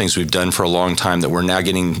of other things we've done for a long time that we're now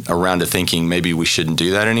getting around to thinking maybe we shouldn't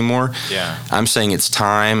do that anymore. Yeah. I'm saying it's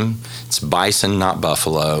time. It's bison, not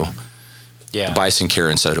buffalo. Yeah. The bison care,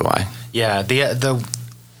 and so do I. Yeah.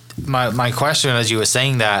 My question as you were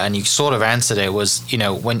saying that, and you sort of answered it, was,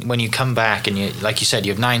 when you come back and you, like you said,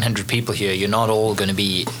 you have 900 people here, you're not all going to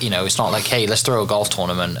be, it's not like, hey, let's throw a golf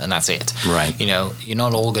tournament and that's it. Right. You're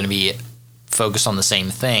not all going to be focused on the same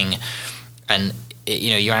thing. And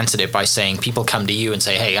you answered it by saying people come to you and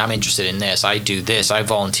say, hey, I'm interested in this. I do this. I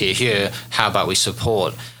volunteer here. How about we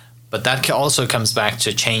support? But that also comes back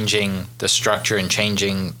to changing the structure and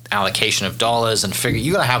changing allocation of dollars and figure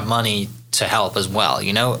you got to have money to help as well.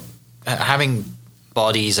 You know, having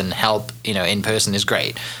bodies and help, you know, in person is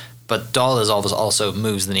great, but dollars also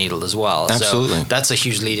moves the needle as well. Absolutely. So that's a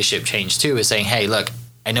huge leadership change too, is saying, hey, look,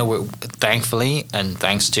 I know we're thankfully and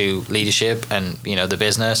thanks to leadership and, you know, the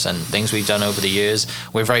business and things we've done over the years,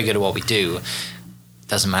 we're very good at what we do.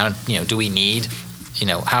 Doesn't matter, you know, do we need, you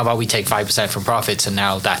know, how about we take 5% from profits and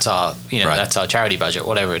now that's our, you know, right. that's our charity budget,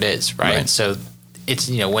 whatever it is, right? So it's,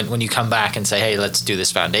 you know, when you come back and say, hey, let's do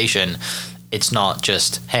this foundation, it's not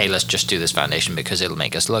just, hey, let's just do this foundation because it'll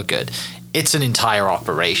make us look good. It's an entire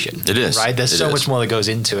operation. It is. Right? There's so much more that goes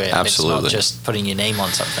into it. Absolutely. It's not just putting your name on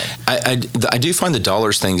something. I do find the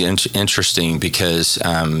dollars thing interesting because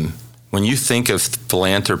when you think of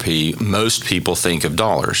philanthropy, most people think of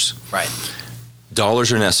dollars. Right.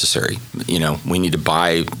 Dollars are necessary. You know, we need to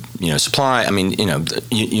buy, you know, supply. I mean, you know,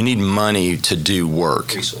 you need money to do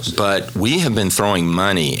work. Resources. But we have been throwing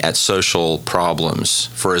money at social problems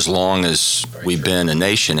for as long as we've been a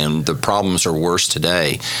nation, and the problems are worse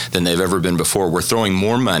today than they've ever been before. We're throwing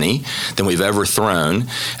more money than we've ever thrown,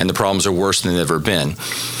 and the problems are worse than they've ever been.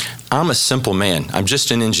 I'm a simple man. I'm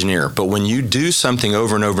just an engineer. But when you do something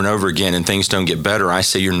over and over and over again and things don't get better, I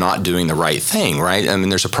say you're not doing the right thing, right? I mean,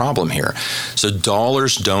 there's a problem here. So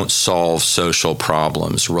dollars don't solve social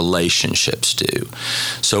problems. Relationships do.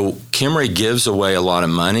 So Kimray gives away a lot of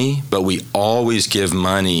money, but we always give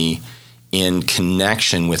money in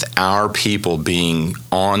connection with our people being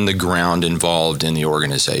on the ground involved in the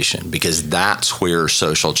organization, because that's where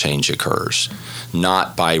social change occurs,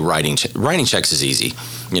 not by writing writing checks is easy.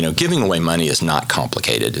 You know, giving away money is not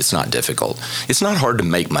complicated. It's not difficult. It's not hard to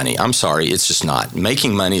make money. I'm sorry, it's just not.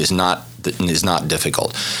 Making money is not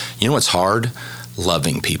difficult. You know what's hard?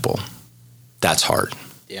 Loving people. That's hard.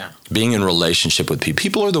 Yeah. Being in relationship with people.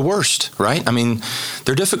 People are the worst, right? I mean,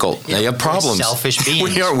 they're difficult. Yeah, they have problems. Selfish beings.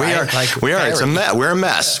 we are. Like we are. It's a mess. We're a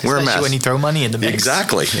mess. We're a mess. When you throw money in the mix.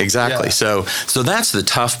 Exactly. Yeah. So that's the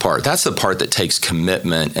tough part. That's the part that takes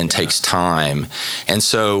commitment and takes time. And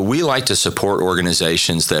so we like to support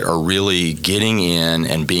organizations that are really getting in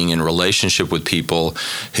and being in relationship with people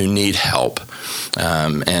who need help,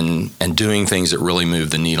 and doing things that really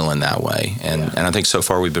move the needle in that way. And I think so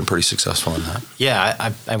far we've been pretty successful in that.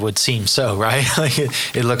 Yeah, I would seem so, right? Like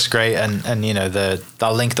it looks great, and you know,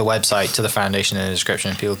 I'll link the website to the foundation in the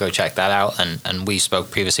description. People go check that out. And we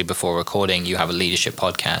spoke previously before recording. You have a leadership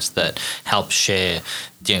podcast that helps share,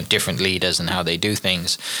 you know, different leaders and how they do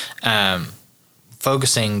things.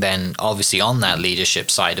 Focusing then obviously on that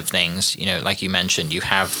leadership side of things, you know, like you mentioned, you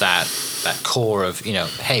have that core of, you know,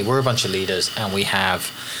 hey, we're a bunch of leaders and we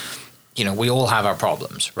have, you know, we all have our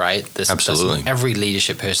problems, right? Absolutely. Every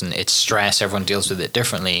leadership person, it's stress. Everyone deals with it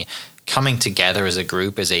differently. Coming together as a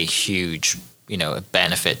group is a huge, you know,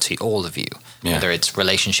 benefit to all of you. Yeah. Whether it's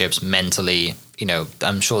relationships, mentally, you know,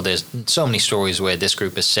 I'm sure there's so many stories where this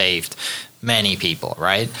group has saved many people,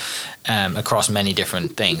 right? Across many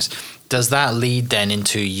different things. Does that lead then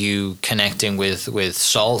into you connecting with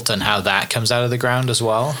SALT and how that comes out of the ground as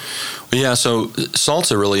well? Yeah, so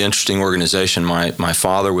SALT's a really interesting organization. My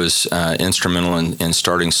father was instrumental in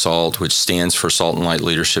starting SALT, which stands for Salt and Light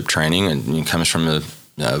Leadership Training, and it comes from a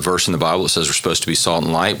verse in the Bible that says we're supposed to be salt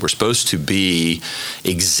and light. We're supposed to be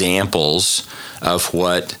examples of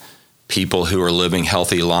what people who are living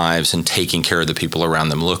healthy lives and taking care of the people around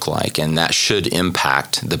them look like. And that should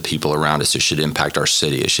impact the people around us. It should impact our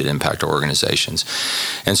city. It should impact our organizations.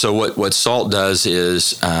 And so what SALT does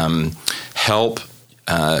is help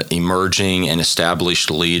emerging and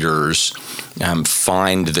established leaders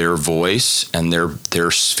find their voice and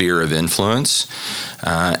their sphere of influence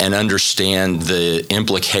and understand the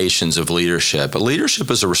implications of leadership. But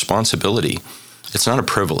leadership is a responsibility. It's not a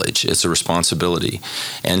privilege. It's a responsibility.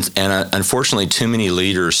 And unfortunately, too many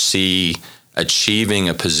leaders see achieving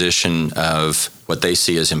a position of what they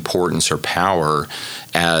see as importance or power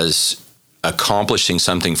as accomplishing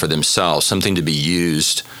something for themselves, something to be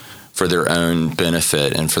used for their own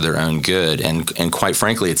benefit and for their own good. And quite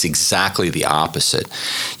frankly, it's exactly the opposite.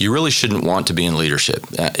 You really shouldn't want to be in leadership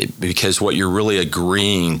because what you're really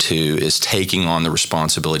agreeing to is taking on the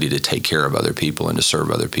responsibility to take care of other people and to serve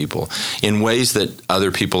other people in ways that other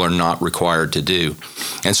people are not required to do.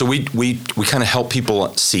 And so we kind of help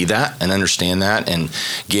people see that and understand that and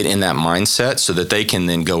get in that mindset so that they can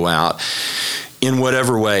then go out in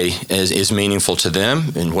whatever way is meaningful to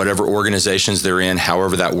them, in whatever organizations they're in,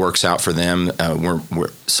 however that works out for them.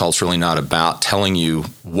 SALT's really not about telling you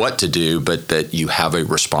what to do, but that you have a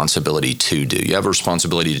responsibility to do. You have a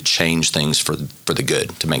responsibility to change things for the good,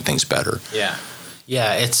 to make things better. Yeah.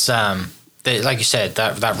 Yeah, it's like you said,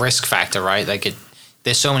 that risk factor, right? Like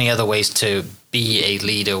there's so many other ways to be a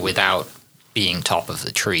leader without being top of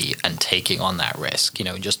the tree and taking on that risk.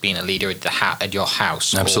 Just being a leader at your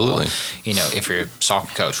house. Absolutely. Or, if you're a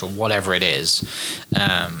soccer coach or whatever it is,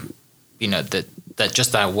 that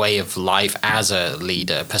just that way of life as a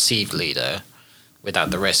leader, perceived leader,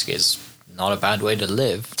 without the risk is not a bad way to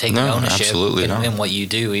live. Taking ownership in what you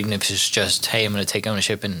do, even if it's just, hey, I'm going to take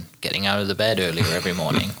ownership in getting out of the bed earlier every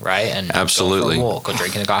morning, right? And absolutely, go for a walk or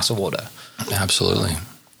drinking a glass of water. Absolutely.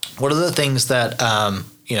 What are the things that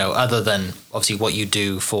other than obviously what you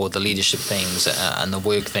do for the leadership things and the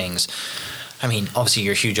work things? I mean, obviously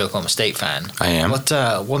you're a huge Oklahoma State fan. I am.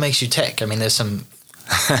 What makes you tick? I mean, there's some.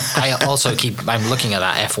 I'm looking at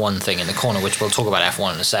that F1 thing in the corner, which we'll talk about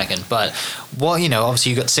F1 in a second. But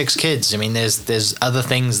obviously you've got 6 kids. I mean, there's other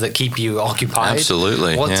things that keep you occupied.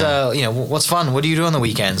 Absolutely. What's fun? What do you do on the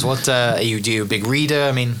weekends? Do you a big reader?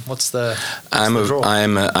 I mean, I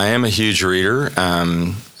am a huge reader.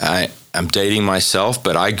 I'm dating myself,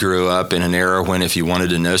 but I grew up in an era when if you wanted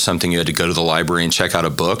to know something, you had to go to the library and check out a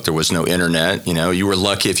book. There was no internet. You were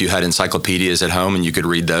lucky if you had encyclopedias at home and you could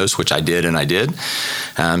read those, which I did, and I did.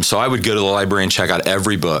 So I would go to the library and check out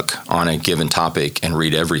every book on a given topic and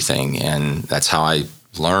read everything, and that's how I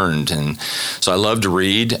learned. And so I love to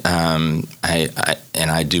read.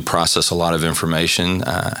 I do process a lot of information.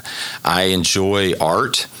 I enjoy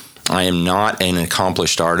art. I am not an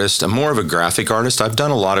accomplished artist. I'm more of a graphic artist. I've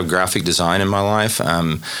done a lot of graphic design in my life.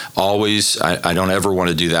 I don't ever want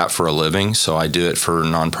to do that for a living, so I do it for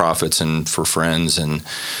nonprofits and for friends and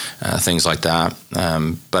things like that.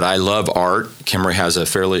 But I love art. Kimmery has a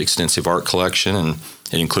fairly extensive art collection, and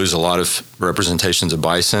it includes a lot of representations of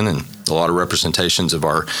bison and a lot of representations of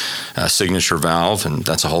our signature valve, and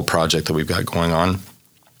that's a whole project that we've got going on.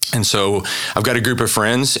 And so I've got a group of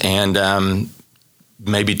friends, and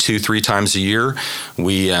maybe 2-3 times a year,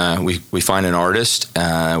 we find an artist.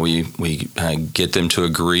 We get them to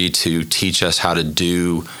agree to teach us how to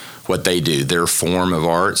do what they do, their form of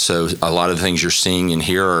art. So a lot of the things you're seeing in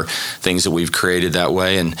here are things that we've created that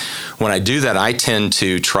way. And when I do that, I tend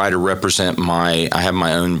to try to represent I have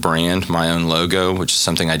my own brand, my own logo, which is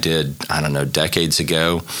something I did, decades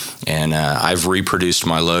ago. And I've reproduced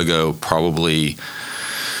my logo probably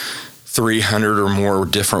 300 or more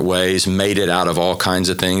different ways, made it out of all kinds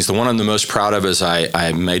of things. The one I'm the most proud of is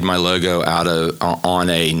I made my logo on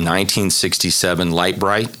a 1967 Light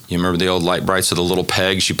Bright. You remember the old Light Brights? So the little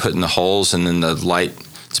pegs you put in the holes, and then the light,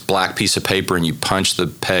 it's a black piece of paper, and you punch the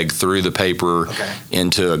peg through the paper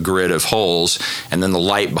into a grid of holes, and then the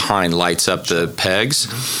light behind lights up the pegs.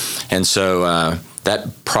 And so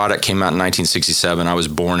that product came out in 1967. I was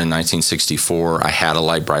born in 1964. I had a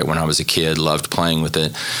Light Bright when I was a kid, loved playing with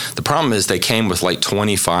it. The problem is they came with like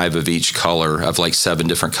 25 of each color, of like 7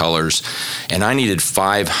 different colors, and I needed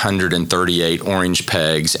 538 orange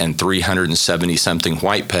pegs and 370-something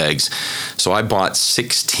white pegs. So I bought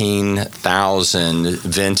 16,000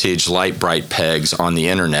 vintage Light Bright pegs on the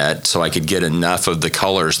internet so I could get enough of the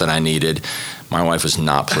colors that I needed. My wife was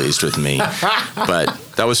not pleased with me, but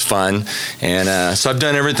that was fun. And so I've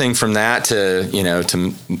done everything from that to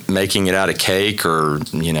making it out of cake or,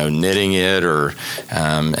 knitting it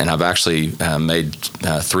and I've actually made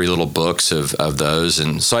 3 little books of those.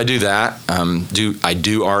 And so I do that. I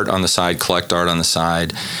do art on the side, collect art on the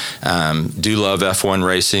side. Do love F1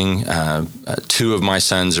 racing. 2 of my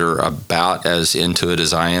sons are about as into it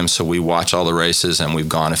as I am, so we watch all the races, and we've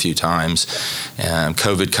gone a few times.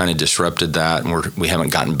 COVID kind of disrupted that, and we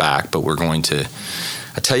haven't gotten back, but we're going to.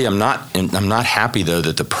 I tell you, I'm not happy though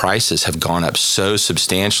that the prices have gone up so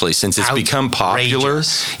substantially since it's become popular.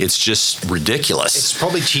 It's just ridiculous. It's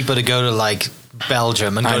probably cheaper to go to like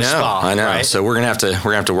Belgium and go to Spa. I know. Right? So we're gonna have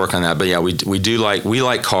to work on that. But yeah, we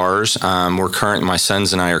like cars. My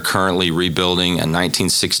sons and I are currently rebuilding a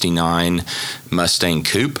 1969 Mustang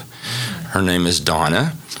Coupe. Her name is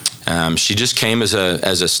Donna. She just came as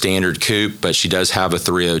a standard coupe, but she does have a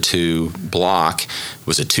 302 block. It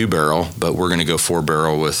was a 2-barrel, but we're going to go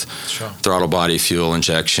 4-barrel with throttle body fuel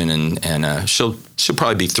injection, and she'll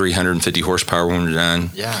probably be 350 horsepower when we're done.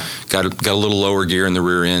 Yeah, got a little lower gear in the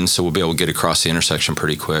rear end, so we'll be able to get across the intersection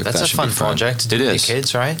pretty quick. That's a fun project. It is. With your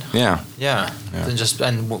kids, right? Yeah.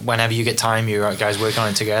 And whenever you get time, you guys work on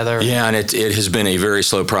it together. Yeah, and it has been a very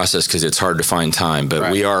slow process because it's hard to find time.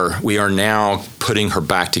 But we are now putting her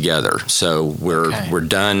back together. So we're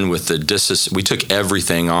done with the discs. We took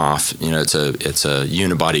everything off. It's a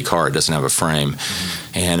unibody car. It doesn't have a frame,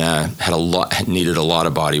 and needed a lot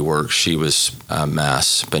of body work. She was a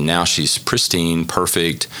mess, but now she's pristine,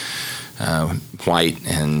 perfect. white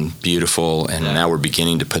and beautiful, and now we're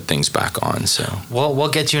beginning to put things back on. So,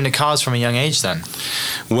 what gets you into cars from a young age then?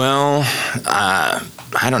 Well,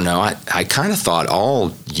 I don't know. I kind of thought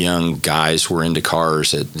all young guys were into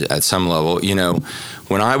cars at some level. You know,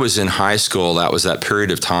 when I was in high school, that was that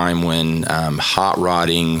period of time when hot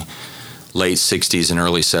rodding, late 60s and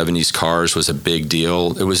early 70s cars was a big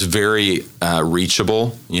deal. It was very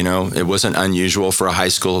reachable. You know, it wasn't unusual for a high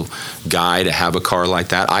school guy to have a car like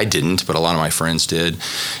that. I didn't, but a lot of my friends did.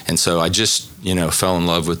 And so I just, you know, fell in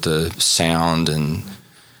love with the sound, and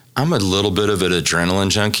I'm a little bit of an adrenaline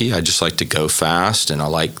junkie. I just like to go fast, and I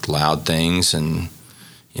like loud things. And,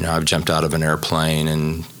 you know, I've jumped out of an airplane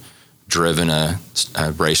and driven a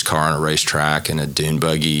race car on a racetrack and a dune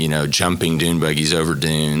buggy, you know, jumping dune buggies over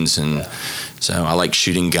dunes. And so I like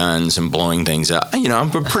shooting guns and blowing things up. You know, I'm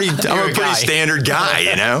a pretty standard guy,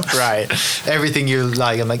 you know? Right. Everything you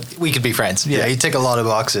like, I'm like, we could be friends. Yeah, you tick a lot of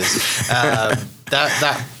boxes.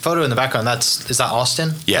 That photo in the background, is that Austin?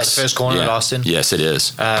 Yes. That's the first corner of Austin? Yes, it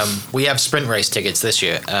is. We have sprint race tickets this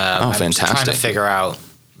year. Fantastic. I'm trying to figure out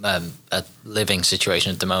a living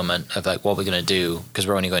situation at the moment of like what we're going to do, because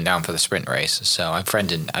we're only going down for the sprint race. So I'm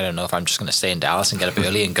friending, I don't know if I'm just going to stay in Dallas and get up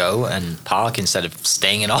early and go and park instead of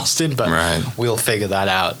staying in Austin, but we'll figure that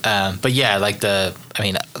out. But yeah, like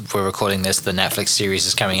we're recording this, the Netflix series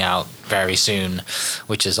is coming out very soon,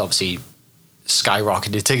 which is obviously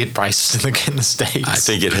skyrocketed ticket prices in the States. I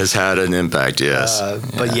think it has had an impact, yes.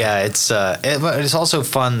 But it's also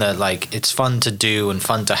fun that like it's fun to do and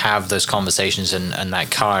fun to have those conversations and that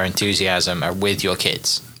car enthusiasm are with your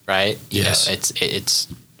kids, right? Yes. You know, it's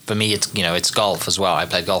for me, it's, you know, it's golf as well. I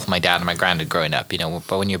played golf with my dad and my granddad growing up, you know,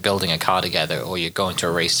 but when you're building a car together or you're going to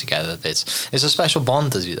a race together, it's a special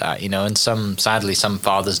bond to do that, you know, and sadly, some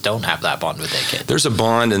fathers don't have that bond with their kids. There's a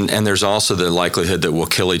bond, and there's also the likelihood that we'll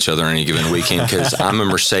kill each other any given weekend, because I'm a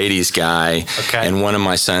Mercedes guy, and one of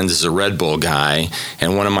my sons is a Red Bull guy,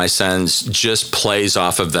 and one of my sons just plays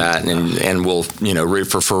off of that and will, you know, root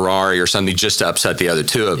for Ferrari or something just to upset the other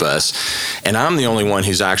two of us. And I'm the only one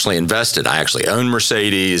who's actually invested. I actually own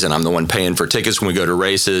Mercedes, and I'm the one paying for tickets when we go to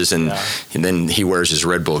races, and then he wears his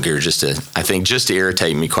Red Bull gear just to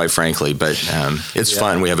irritate me, quite frankly. But it's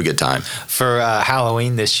fun. We have a good time. For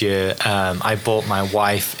Halloween this year, I bought my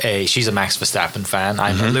wife she's a Max Verstappen fan.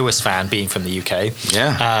 I'm a Lewis fan, being from the UK.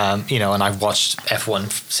 Yeah. You know, and I've watched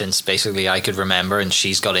F1 since basically I could remember, and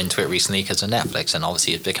she's got into it recently because of Netflix, and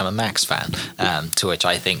obviously has become a Max fan, to which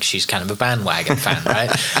I think she's kind of a bandwagon fan, right?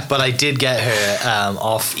 But I did get her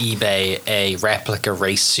off eBay a replica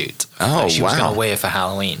race suit. She was going to wear for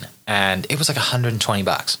Halloween, and it was like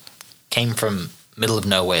 $120. Came from middle of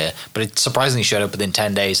nowhere, but it surprisingly showed up within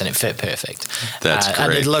 10 days and it fit perfect. That's great.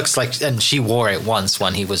 And it looks like, and she wore it once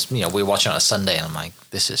when he was, you know, we were watching on a Sunday, and I'm like,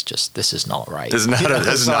 this is not right. This is not,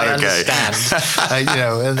 this is not okay. You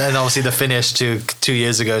know, and then obviously the finish to 2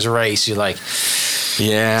 years ago's race, you're like,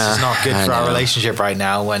 yeah, this is not good for our relationship right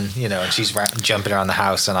now, when, you know, and she's jumping around the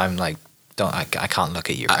house and I'm like, I can't look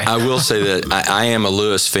at you right now. I will say that I am a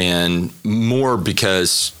Lewis fan more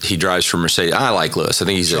because he drives for Mercedes. I like Lewis. I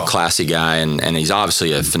think he's a classy guy, and he's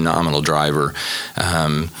obviously a phenomenal driver.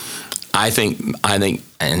 I think,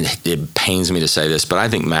 and it pains me to say this, but I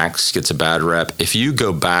think Max gets a bad rep. If you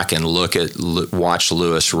go back and watch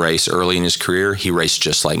Lewis race early in his career, he raced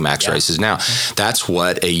just like Max races now. That's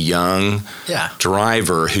what a young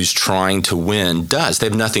driver who's trying to win does. They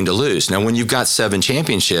have nothing to lose. Now, when you've got 7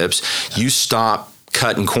 championships, you stop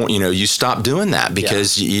cutting corners. You know, you stop doing that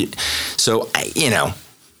because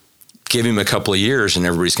give him a couple of years and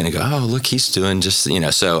everybody's going to go, oh, look, he's doing just, you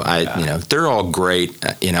know, so you know, they're all great.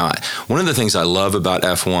 You know, one of the things I love about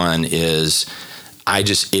F1 is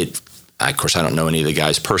of course, I don't know any of the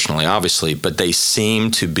guys personally, obviously, but they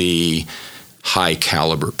seem to be high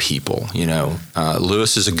caliber people. You know,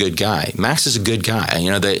 Lewis is a good guy. Max is a good guy.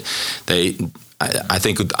 You know, I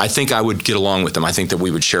think I would get along with them. I think that we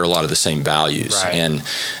would share a lot of the same values. Right.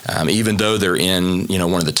 And even though they're in, you know,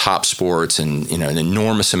 one of the top sports, and, you know, an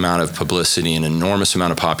enormous amount of publicity and an enormous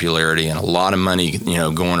amount of popularity and a lot of money, you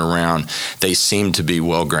know, going around, they seem to be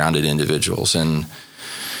well-grounded individuals. And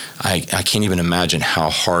I can't even imagine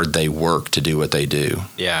how hard they work to do what they do.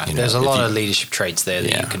 Yeah, you know, there's a lot of leadership traits there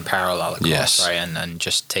that you can parallel across, right? And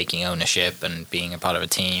just taking ownership and being a part of a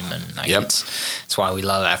team, and it's why we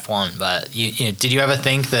love F1. But you know, did you ever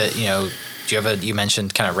think that, you know, you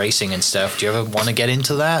mentioned kind of racing and stuff. Do you ever want to get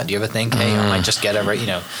into that? Do you ever think, hey, I might just get you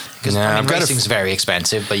know, because racing's very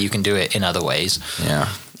expensive, but you can do it in other ways. Yeah,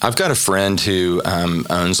 I've got a friend who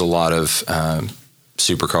owns a lot of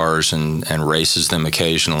supercars and races them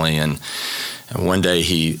occasionally, and one day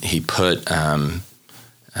he put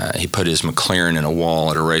he put his McLaren in a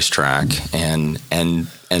wall at a racetrack and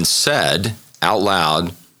said out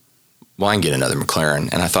loud, "Well, I can get another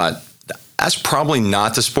McLaren." And I thought, that's probably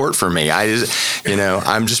not the sport for me.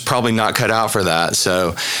 I'm just probably not cut out for that.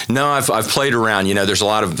 So no, I've played around. There's a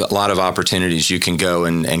lot of opportunities you can go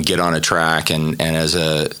and get on a track. And as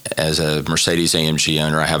a Mercedes AMG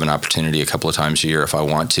owner, I have an opportunity a couple of times a year if I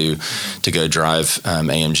want to go drive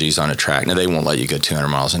AMGs on a track. Now they won't let you go 200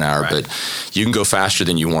 miles an hour, but you can go faster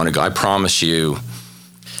than you want to go. I promise you.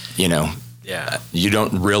 You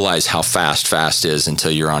don't realize how fast is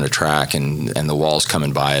until you're on a track and the wall's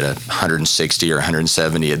coming by at 160 or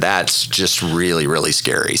 170. That's just really, really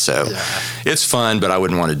scary. So it's fun, but I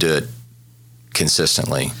wouldn't want to do it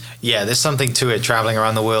consistently. Yeah, there's something to it, traveling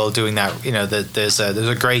around the world doing that. There's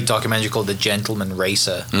a great documentary called The Gentleman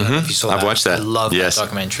Racer. Mm-hmm. If you saw I've watched that. I love that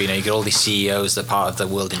documentary. You get all these CEOs that are part of the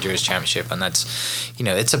World Endurance Championship, and that's,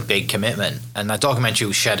 it's a big commitment. And that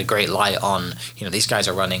documentary shed a great light on, these guys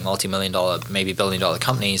are running multi-million-dollar, maybe billion-dollar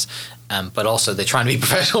companies, but also they're trying to be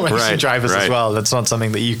professional racing drivers as well. That's not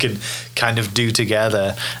something that you can kind of do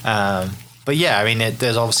together. But yeah,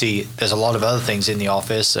 there's a lot of other things in the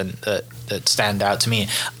office and that stand out to me.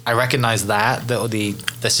 I recognize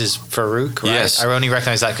this is Farouk, right? Yes. I only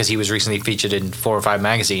recognize that because he was recently featured in 4 or 5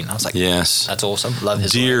 magazine. I was like, yes, that's awesome. Love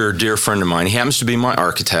his dear friend of mine. He happens to be my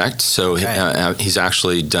architect, so he's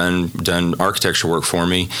actually done architecture work for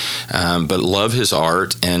me. But love his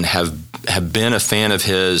art and have been a fan of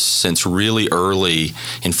his since really early.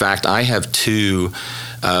 In fact, I have 2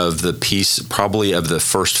 of probably of the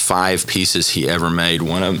first 5 pieces he ever made.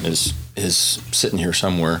 One of them is sitting here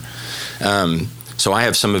somewhere. So I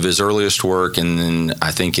have some of his earliest work, and then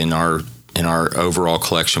I think in our overall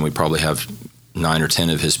collection we probably have 9 or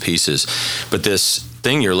 10 of his pieces. But this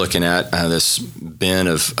thing you're looking at, this bin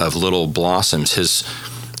of little blossoms, his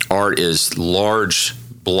art is large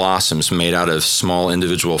blossoms made out of small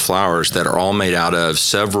individual flowers that are all made out of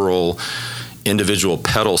several individual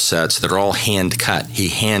petal sets that are all hand cut. He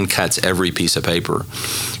hand cuts every piece of paper.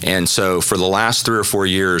 And so for the last 3 or 4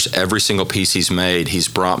 years, every single piece he's made, he's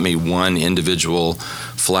brought me one individual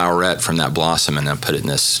flowerette from that blossom, and I put it in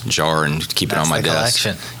this jar and keep it on my desk.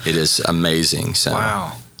 It is amazing. So.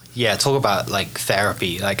 Wow. Yeah, talk about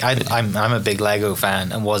therapy. I'm a big Lego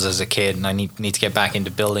fan and was as a kid, and I need to get back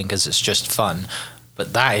into building because it's just fun.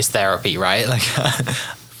 But that is therapy, right?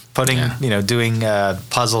 Doing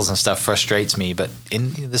puzzles and stuff frustrates me, but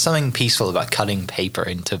there's something peaceful about cutting paper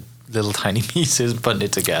into little tiny pieces and putting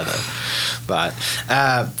it together. But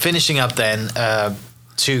finishing up then,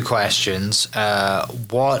 2 questions.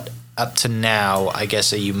 What up to now, I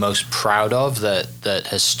guess, are you most proud of that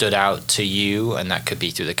has stood out to you? And that could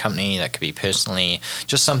be through the company, that could be personally,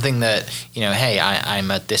 just something that, hey, I'm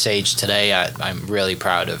at this age today, I'm really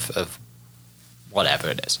proud of whatever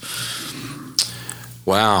it is.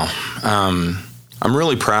 Wow. I'm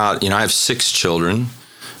really proud. I have 6 children.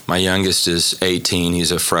 My youngest is 18.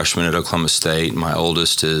 He's a freshman at Oklahoma State. My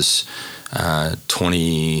oldest is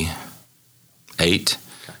 28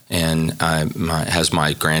 and has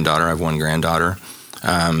my granddaughter. I have 1 granddaughter.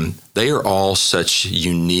 They are all such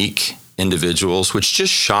unique individuals, which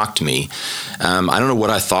just shocked me. I don't know what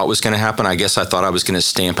I thought was going to happen. I guess I thought I was going to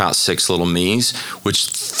stamp out 6 little me's, which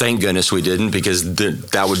thank goodness we didn't, because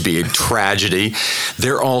that would be a tragedy.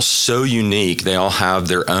 They're all so unique. They all have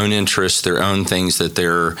their own interests, their own things that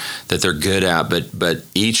they're good at. But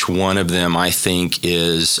each one of them, I think,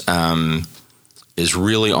 is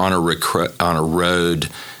really on a road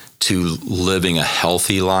to living a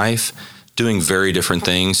healthy life, doing very different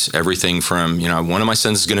things. Everything from, one of my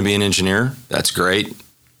sons is going to be an engineer. That's great.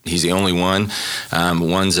 He's the only one.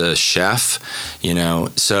 One's a chef,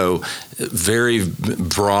 so very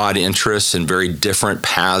broad interests and very different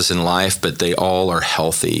paths in life, but they all are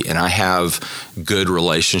healthy. And I have good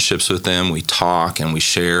relationships with them. We talk and we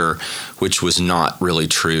share, which was not really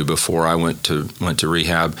true before I went to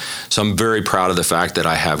rehab. So I'm very proud of the fact that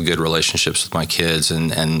I have good relationships with my kids,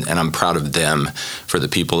 and I'm proud of them for the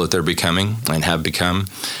people that they're becoming and have become.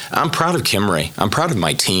 I'm proud of Kimray. I'm proud of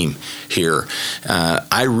my team here.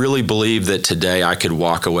 I really believe that today I could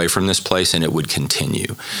walk away from this place and it would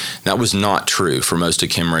continue. That was not true for most of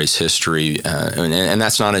Kimray's history, and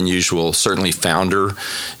that's not unusual. Certainly founder,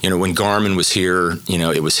 when Garmin was here,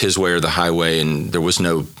 it was his way or the highway, and there was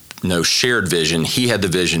no shared vision. He had the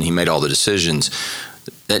vision. He made all the decisions.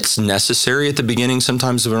 that's necessary at the beginning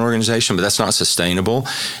sometimes of an organization, but that's not sustainable.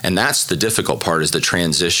 And that's the difficult part, is the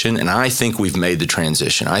transition. And I think we've made the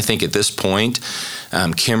transition. I think at this point,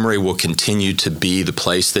 Kimray will continue to be the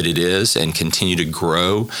place that it is and continue to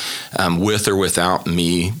grow with or without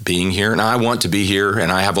me being here. And I want to be here, and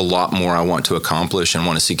I have a lot more I want to accomplish and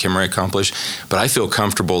want to see Kimray accomplish. But I feel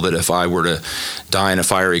comfortable that if I were to die in a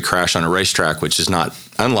fiery crash on a racetrack, which is not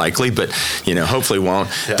unlikely, but hopefully won't,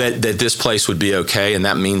 that this place would be okay. And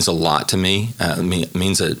that means a lot to me. It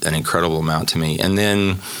means an incredible amount to me. And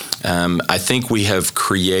then I think we have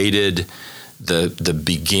created the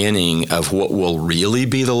beginning of what will really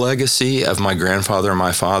be the legacy of my grandfather and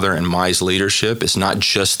my father and Mai's leadership. It's not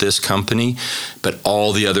just this company, but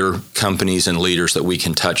all the other companies and leaders that we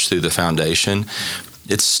can touch through the foundation.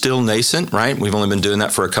 It's still nascent, right? We've only been doing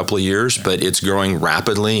that for a couple of years, but it's growing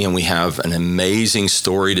rapidly, and we have an amazing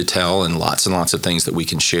story to tell and lots of things that we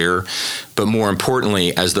can share. But more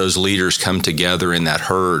importantly, as those leaders come together in that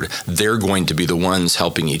herd, they're going to be the ones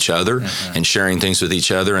helping each other and sharing things with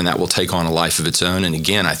each other, and that will take on a life of its own. And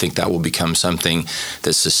again, I think that will become something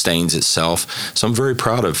that sustains itself. So I'm very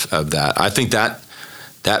proud of that. I think that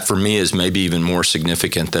for me is maybe even more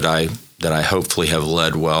significant, that I hopefully have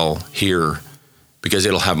led well here, because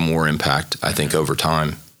it'll have more impact, I think, over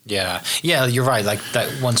time. Yeah, you're right. Like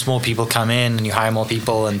that, once more people come in and you hire more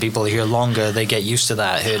people and people are here longer, they get used to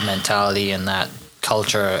that herd mentality and that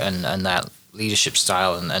culture and that leadership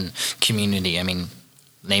style and community. I mean,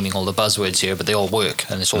 naming all the buzzwords here, but they all work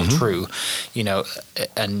and it's all true,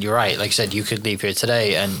 and you're right. Like you said, you could leave here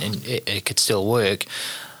today and it could still work.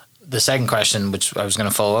 The second question, which I was going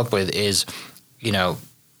to follow up with, is,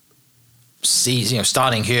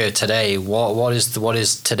 starting here today, what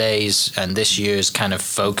is today's and this year's kind of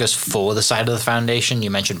focus for the side of the foundation? You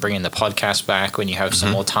mentioned bringing the podcast back when you have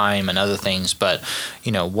some more time and other things, but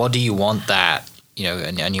what do you want that,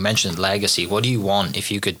 and you mentioned legacy. What do you want if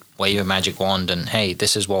you could wave a magic wand and, hey,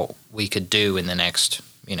 this is what we could do in the next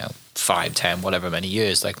 5, 10, whatever many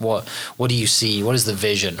years? Like what do you see? What is the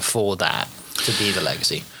vision for that to be the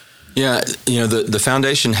legacy? Yeah, the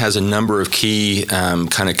foundation has a number of key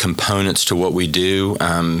kind of components to what we do.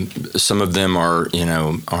 Some of them are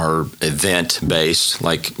event based,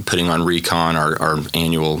 like putting on Recon, our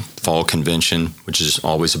annual fall convention, which is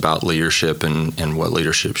always about leadership and what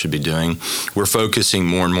leadership should be doing. We're focusing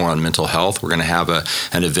more and more on mental health. We're going to have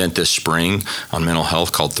an event this spring on mental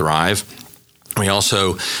health called Thrive. We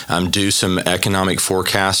also do some economic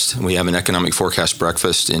forecast. We have an economic forecast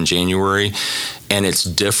breakfast in January, and it's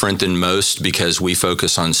different than most because we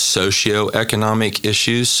focus on socioeconomic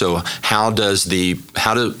issues. So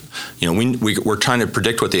we're trying to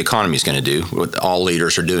predict what the economy is going to do. All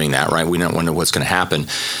leaders are doing that, right? We don't know what's going to happen.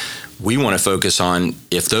 We want to focus on,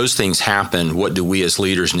 if those things happen, what do we as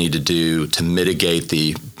leaders need to do to mitigate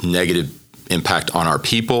the negative impact on our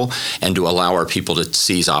people and to allow our people to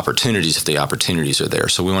seize opportunities if the opportunities are there.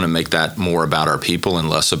 So we want to make that more about our people and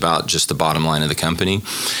less about just the bottom line of the company.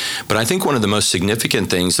 But I think one of the most significant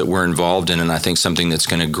things that we're involved in, and I think something that's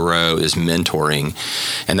going to grow, is mentoring.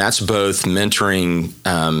 And that's both mentoring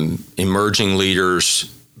emerging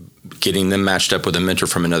leaders, getting them matched up with a mentor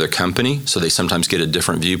from another company, so they sometimes get a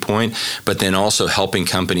different viewpoint, but then also helping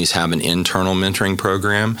companies have an internal mentoring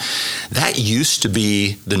program. That used to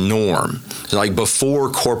be the norm. So like before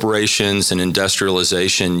corporations and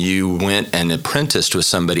industrialization, you went and apprenticed with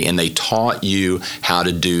somebody and they taught you how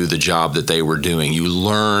to do the job that they were doing. You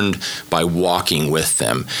learned by walking with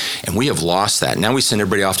them. And we have lost that. Now we send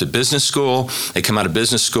everybody off to business school. They come out of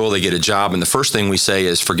business school, they get a job, and the first thing we say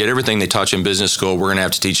is, forget everything they taught you in business school. We're going to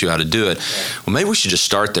have to teach you how to do it. Well, maybe we should just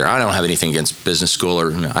start there. I don't have anything against business school,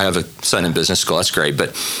 or I have a son in business school. That's great,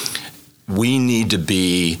 but we need to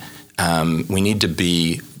be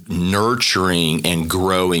nurturing and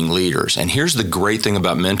growing leaders. And here's the great thing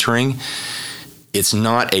about mentoring: it's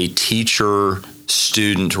not a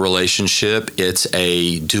teacher-student relationship. It's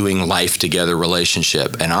a doing life together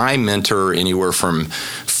relationship. And I mentor anywhere from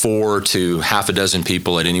 4 to half a dozen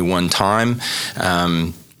people at any one time.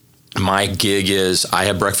 My gig is, I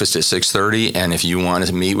have breakfast at 6:30, and if you want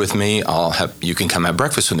to meet with me, you can come have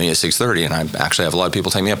breakfast with me at 6:30, and I actually have a lot of people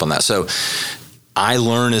take me up on that. So I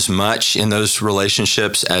learn as much in those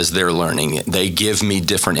relationships as they're learning. They give me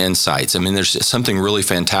different insights. I mean, there's something really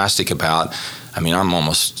fantastic about, I'm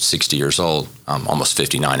almost 60 years old. I'm almost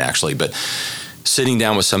 59 actually, but sitting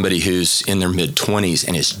down with somebody who's in their mid-20s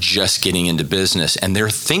and is just getting into business, and they're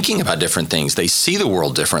thinking about different things. They see the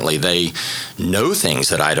world differently. They know things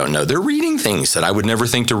that I don't know. They're reading things that I would never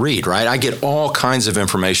think to read, right? I get all kinds of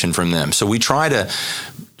information from them. So we try to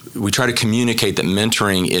we try to communicate that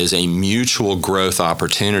mentoring is a mutual growth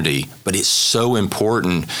opportunity, but it's so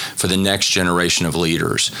important for the next generation of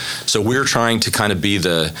leaders. So we're trying to kind of be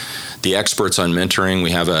the experts on mentoring.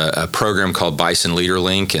 We have a program called Bison Leader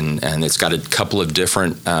Link, and it's got a couple of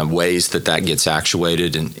different ways that gets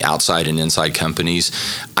actuated in outside and inside companies.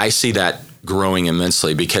 I see that growing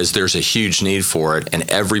immensely because there's a huge need for it, and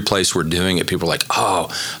every place we're doing it, people are like, "Oh,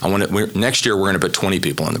 next year we're going to put 20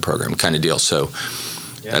 people in the program," kind of deal. So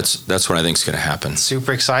that's what I think is going to happen.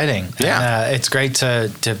 Super exciting. Yeah, and, it's great to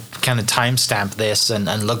kind of timestamp this and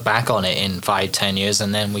look back on it in 5-10 years,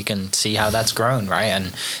 and then we can see how that's grown, right?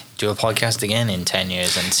 And do a podcast again in 10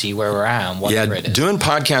 years and see where we're at and whatever it is. Doing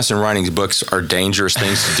podcasts and writing books are dangerous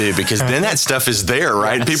things to do because then that stuff is there,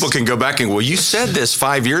 right? Yes. People can go back and, well, you said this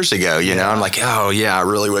 5 years ago, you know? I'm like, oh, yeah, I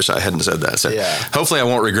really wish I hadn't said that. So hopefully I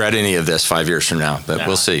won't regret any of this 5 years from now, but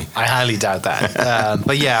we'll see. I highly doubt that.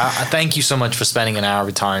 But yeah, thank you so much for spending an hour of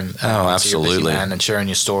your time. Absolutely. And sharing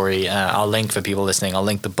your story. I'll link for people listening. I'll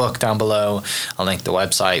link the book down below. I'll link the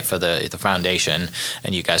website for the foundation,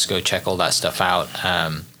 and you guys go check all that stuff out.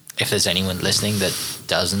 If there's anyone listening that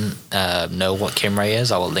doesn't know what Kimray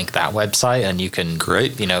is, I will link that website, and you can,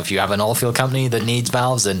 if you have an oil field company that needs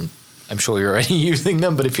valves, then I'm sure you're already using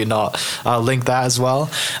them, but if you're not, I'll link that as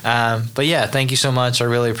well. But yeah, thank you so much. I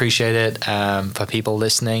really appreciate it. For people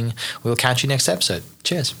listening, we'll catch you next episode.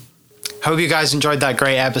 Cheers. Hope you guys enjoyed that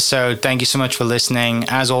great episode. Thank you so much for listening.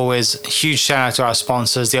 As always, huge shout out to our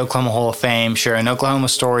sponsors, the Oklahoma Hall of Fame, sharing Oklahoma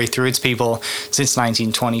story through its people since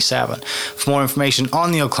 1927. For more information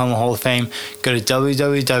on the Oklahoma Hall of Fame, go to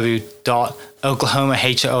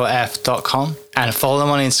www.oklahomahof.com and follow them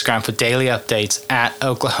on Instagram for daily updates at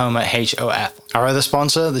OklahomaHOF. Our other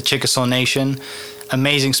sponsor, the Chickasaw Nation,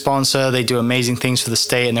 amazing sponsor. They do amazing things for the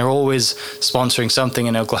state, and they're always sponsoring something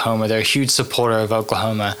in Oklahoma. They're a huge supporter of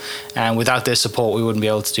Oklahoma, and without their support, we wouldn't be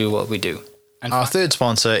able to do what we do. And our third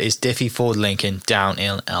sponsor is Diffie Ford Lincoln down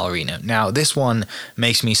in El Reno. Now, this one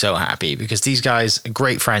makes me so happy because these guys are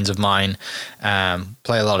great friends of mine,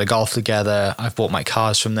 play a lot of golf together. I've bought my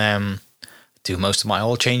cars from them, do most of my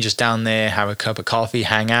oil changes down there, have a cup of coffee,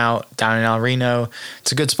 hang out down in El Reno.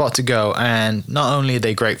 It's a good spot to go. And not only are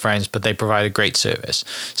they great friends, but they provide a great service.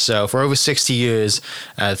 So for over 60 years,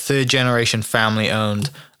 third generation family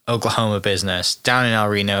owned Oklahoma business down in El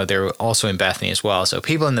Reno. They're also in Bethany as well. So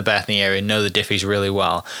people in the Bethany area know the Diffies really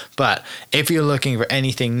well. But if you're looking for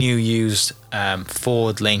anything new, used,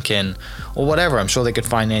 Ford, Lincoln, or whatever, I'm sure they could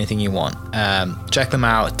find anything you want. Check them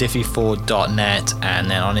out, diffieford.net, and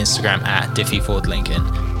then on Instagram at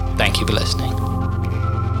diffiefordlincoln. Thank you for listening.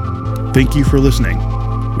 Thank you for listening.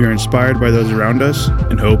 We are inspired by those around us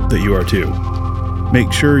and hope that you are too.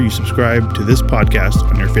 Make sure you subscribe to this podcast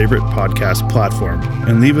on your favorite podcast platform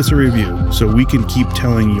and leave us a review so we can keep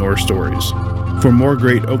telling your stories. For more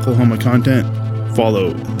great Oklahoma content,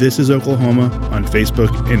 follow This Is Oklahoma on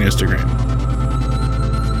Facebook and Instagram.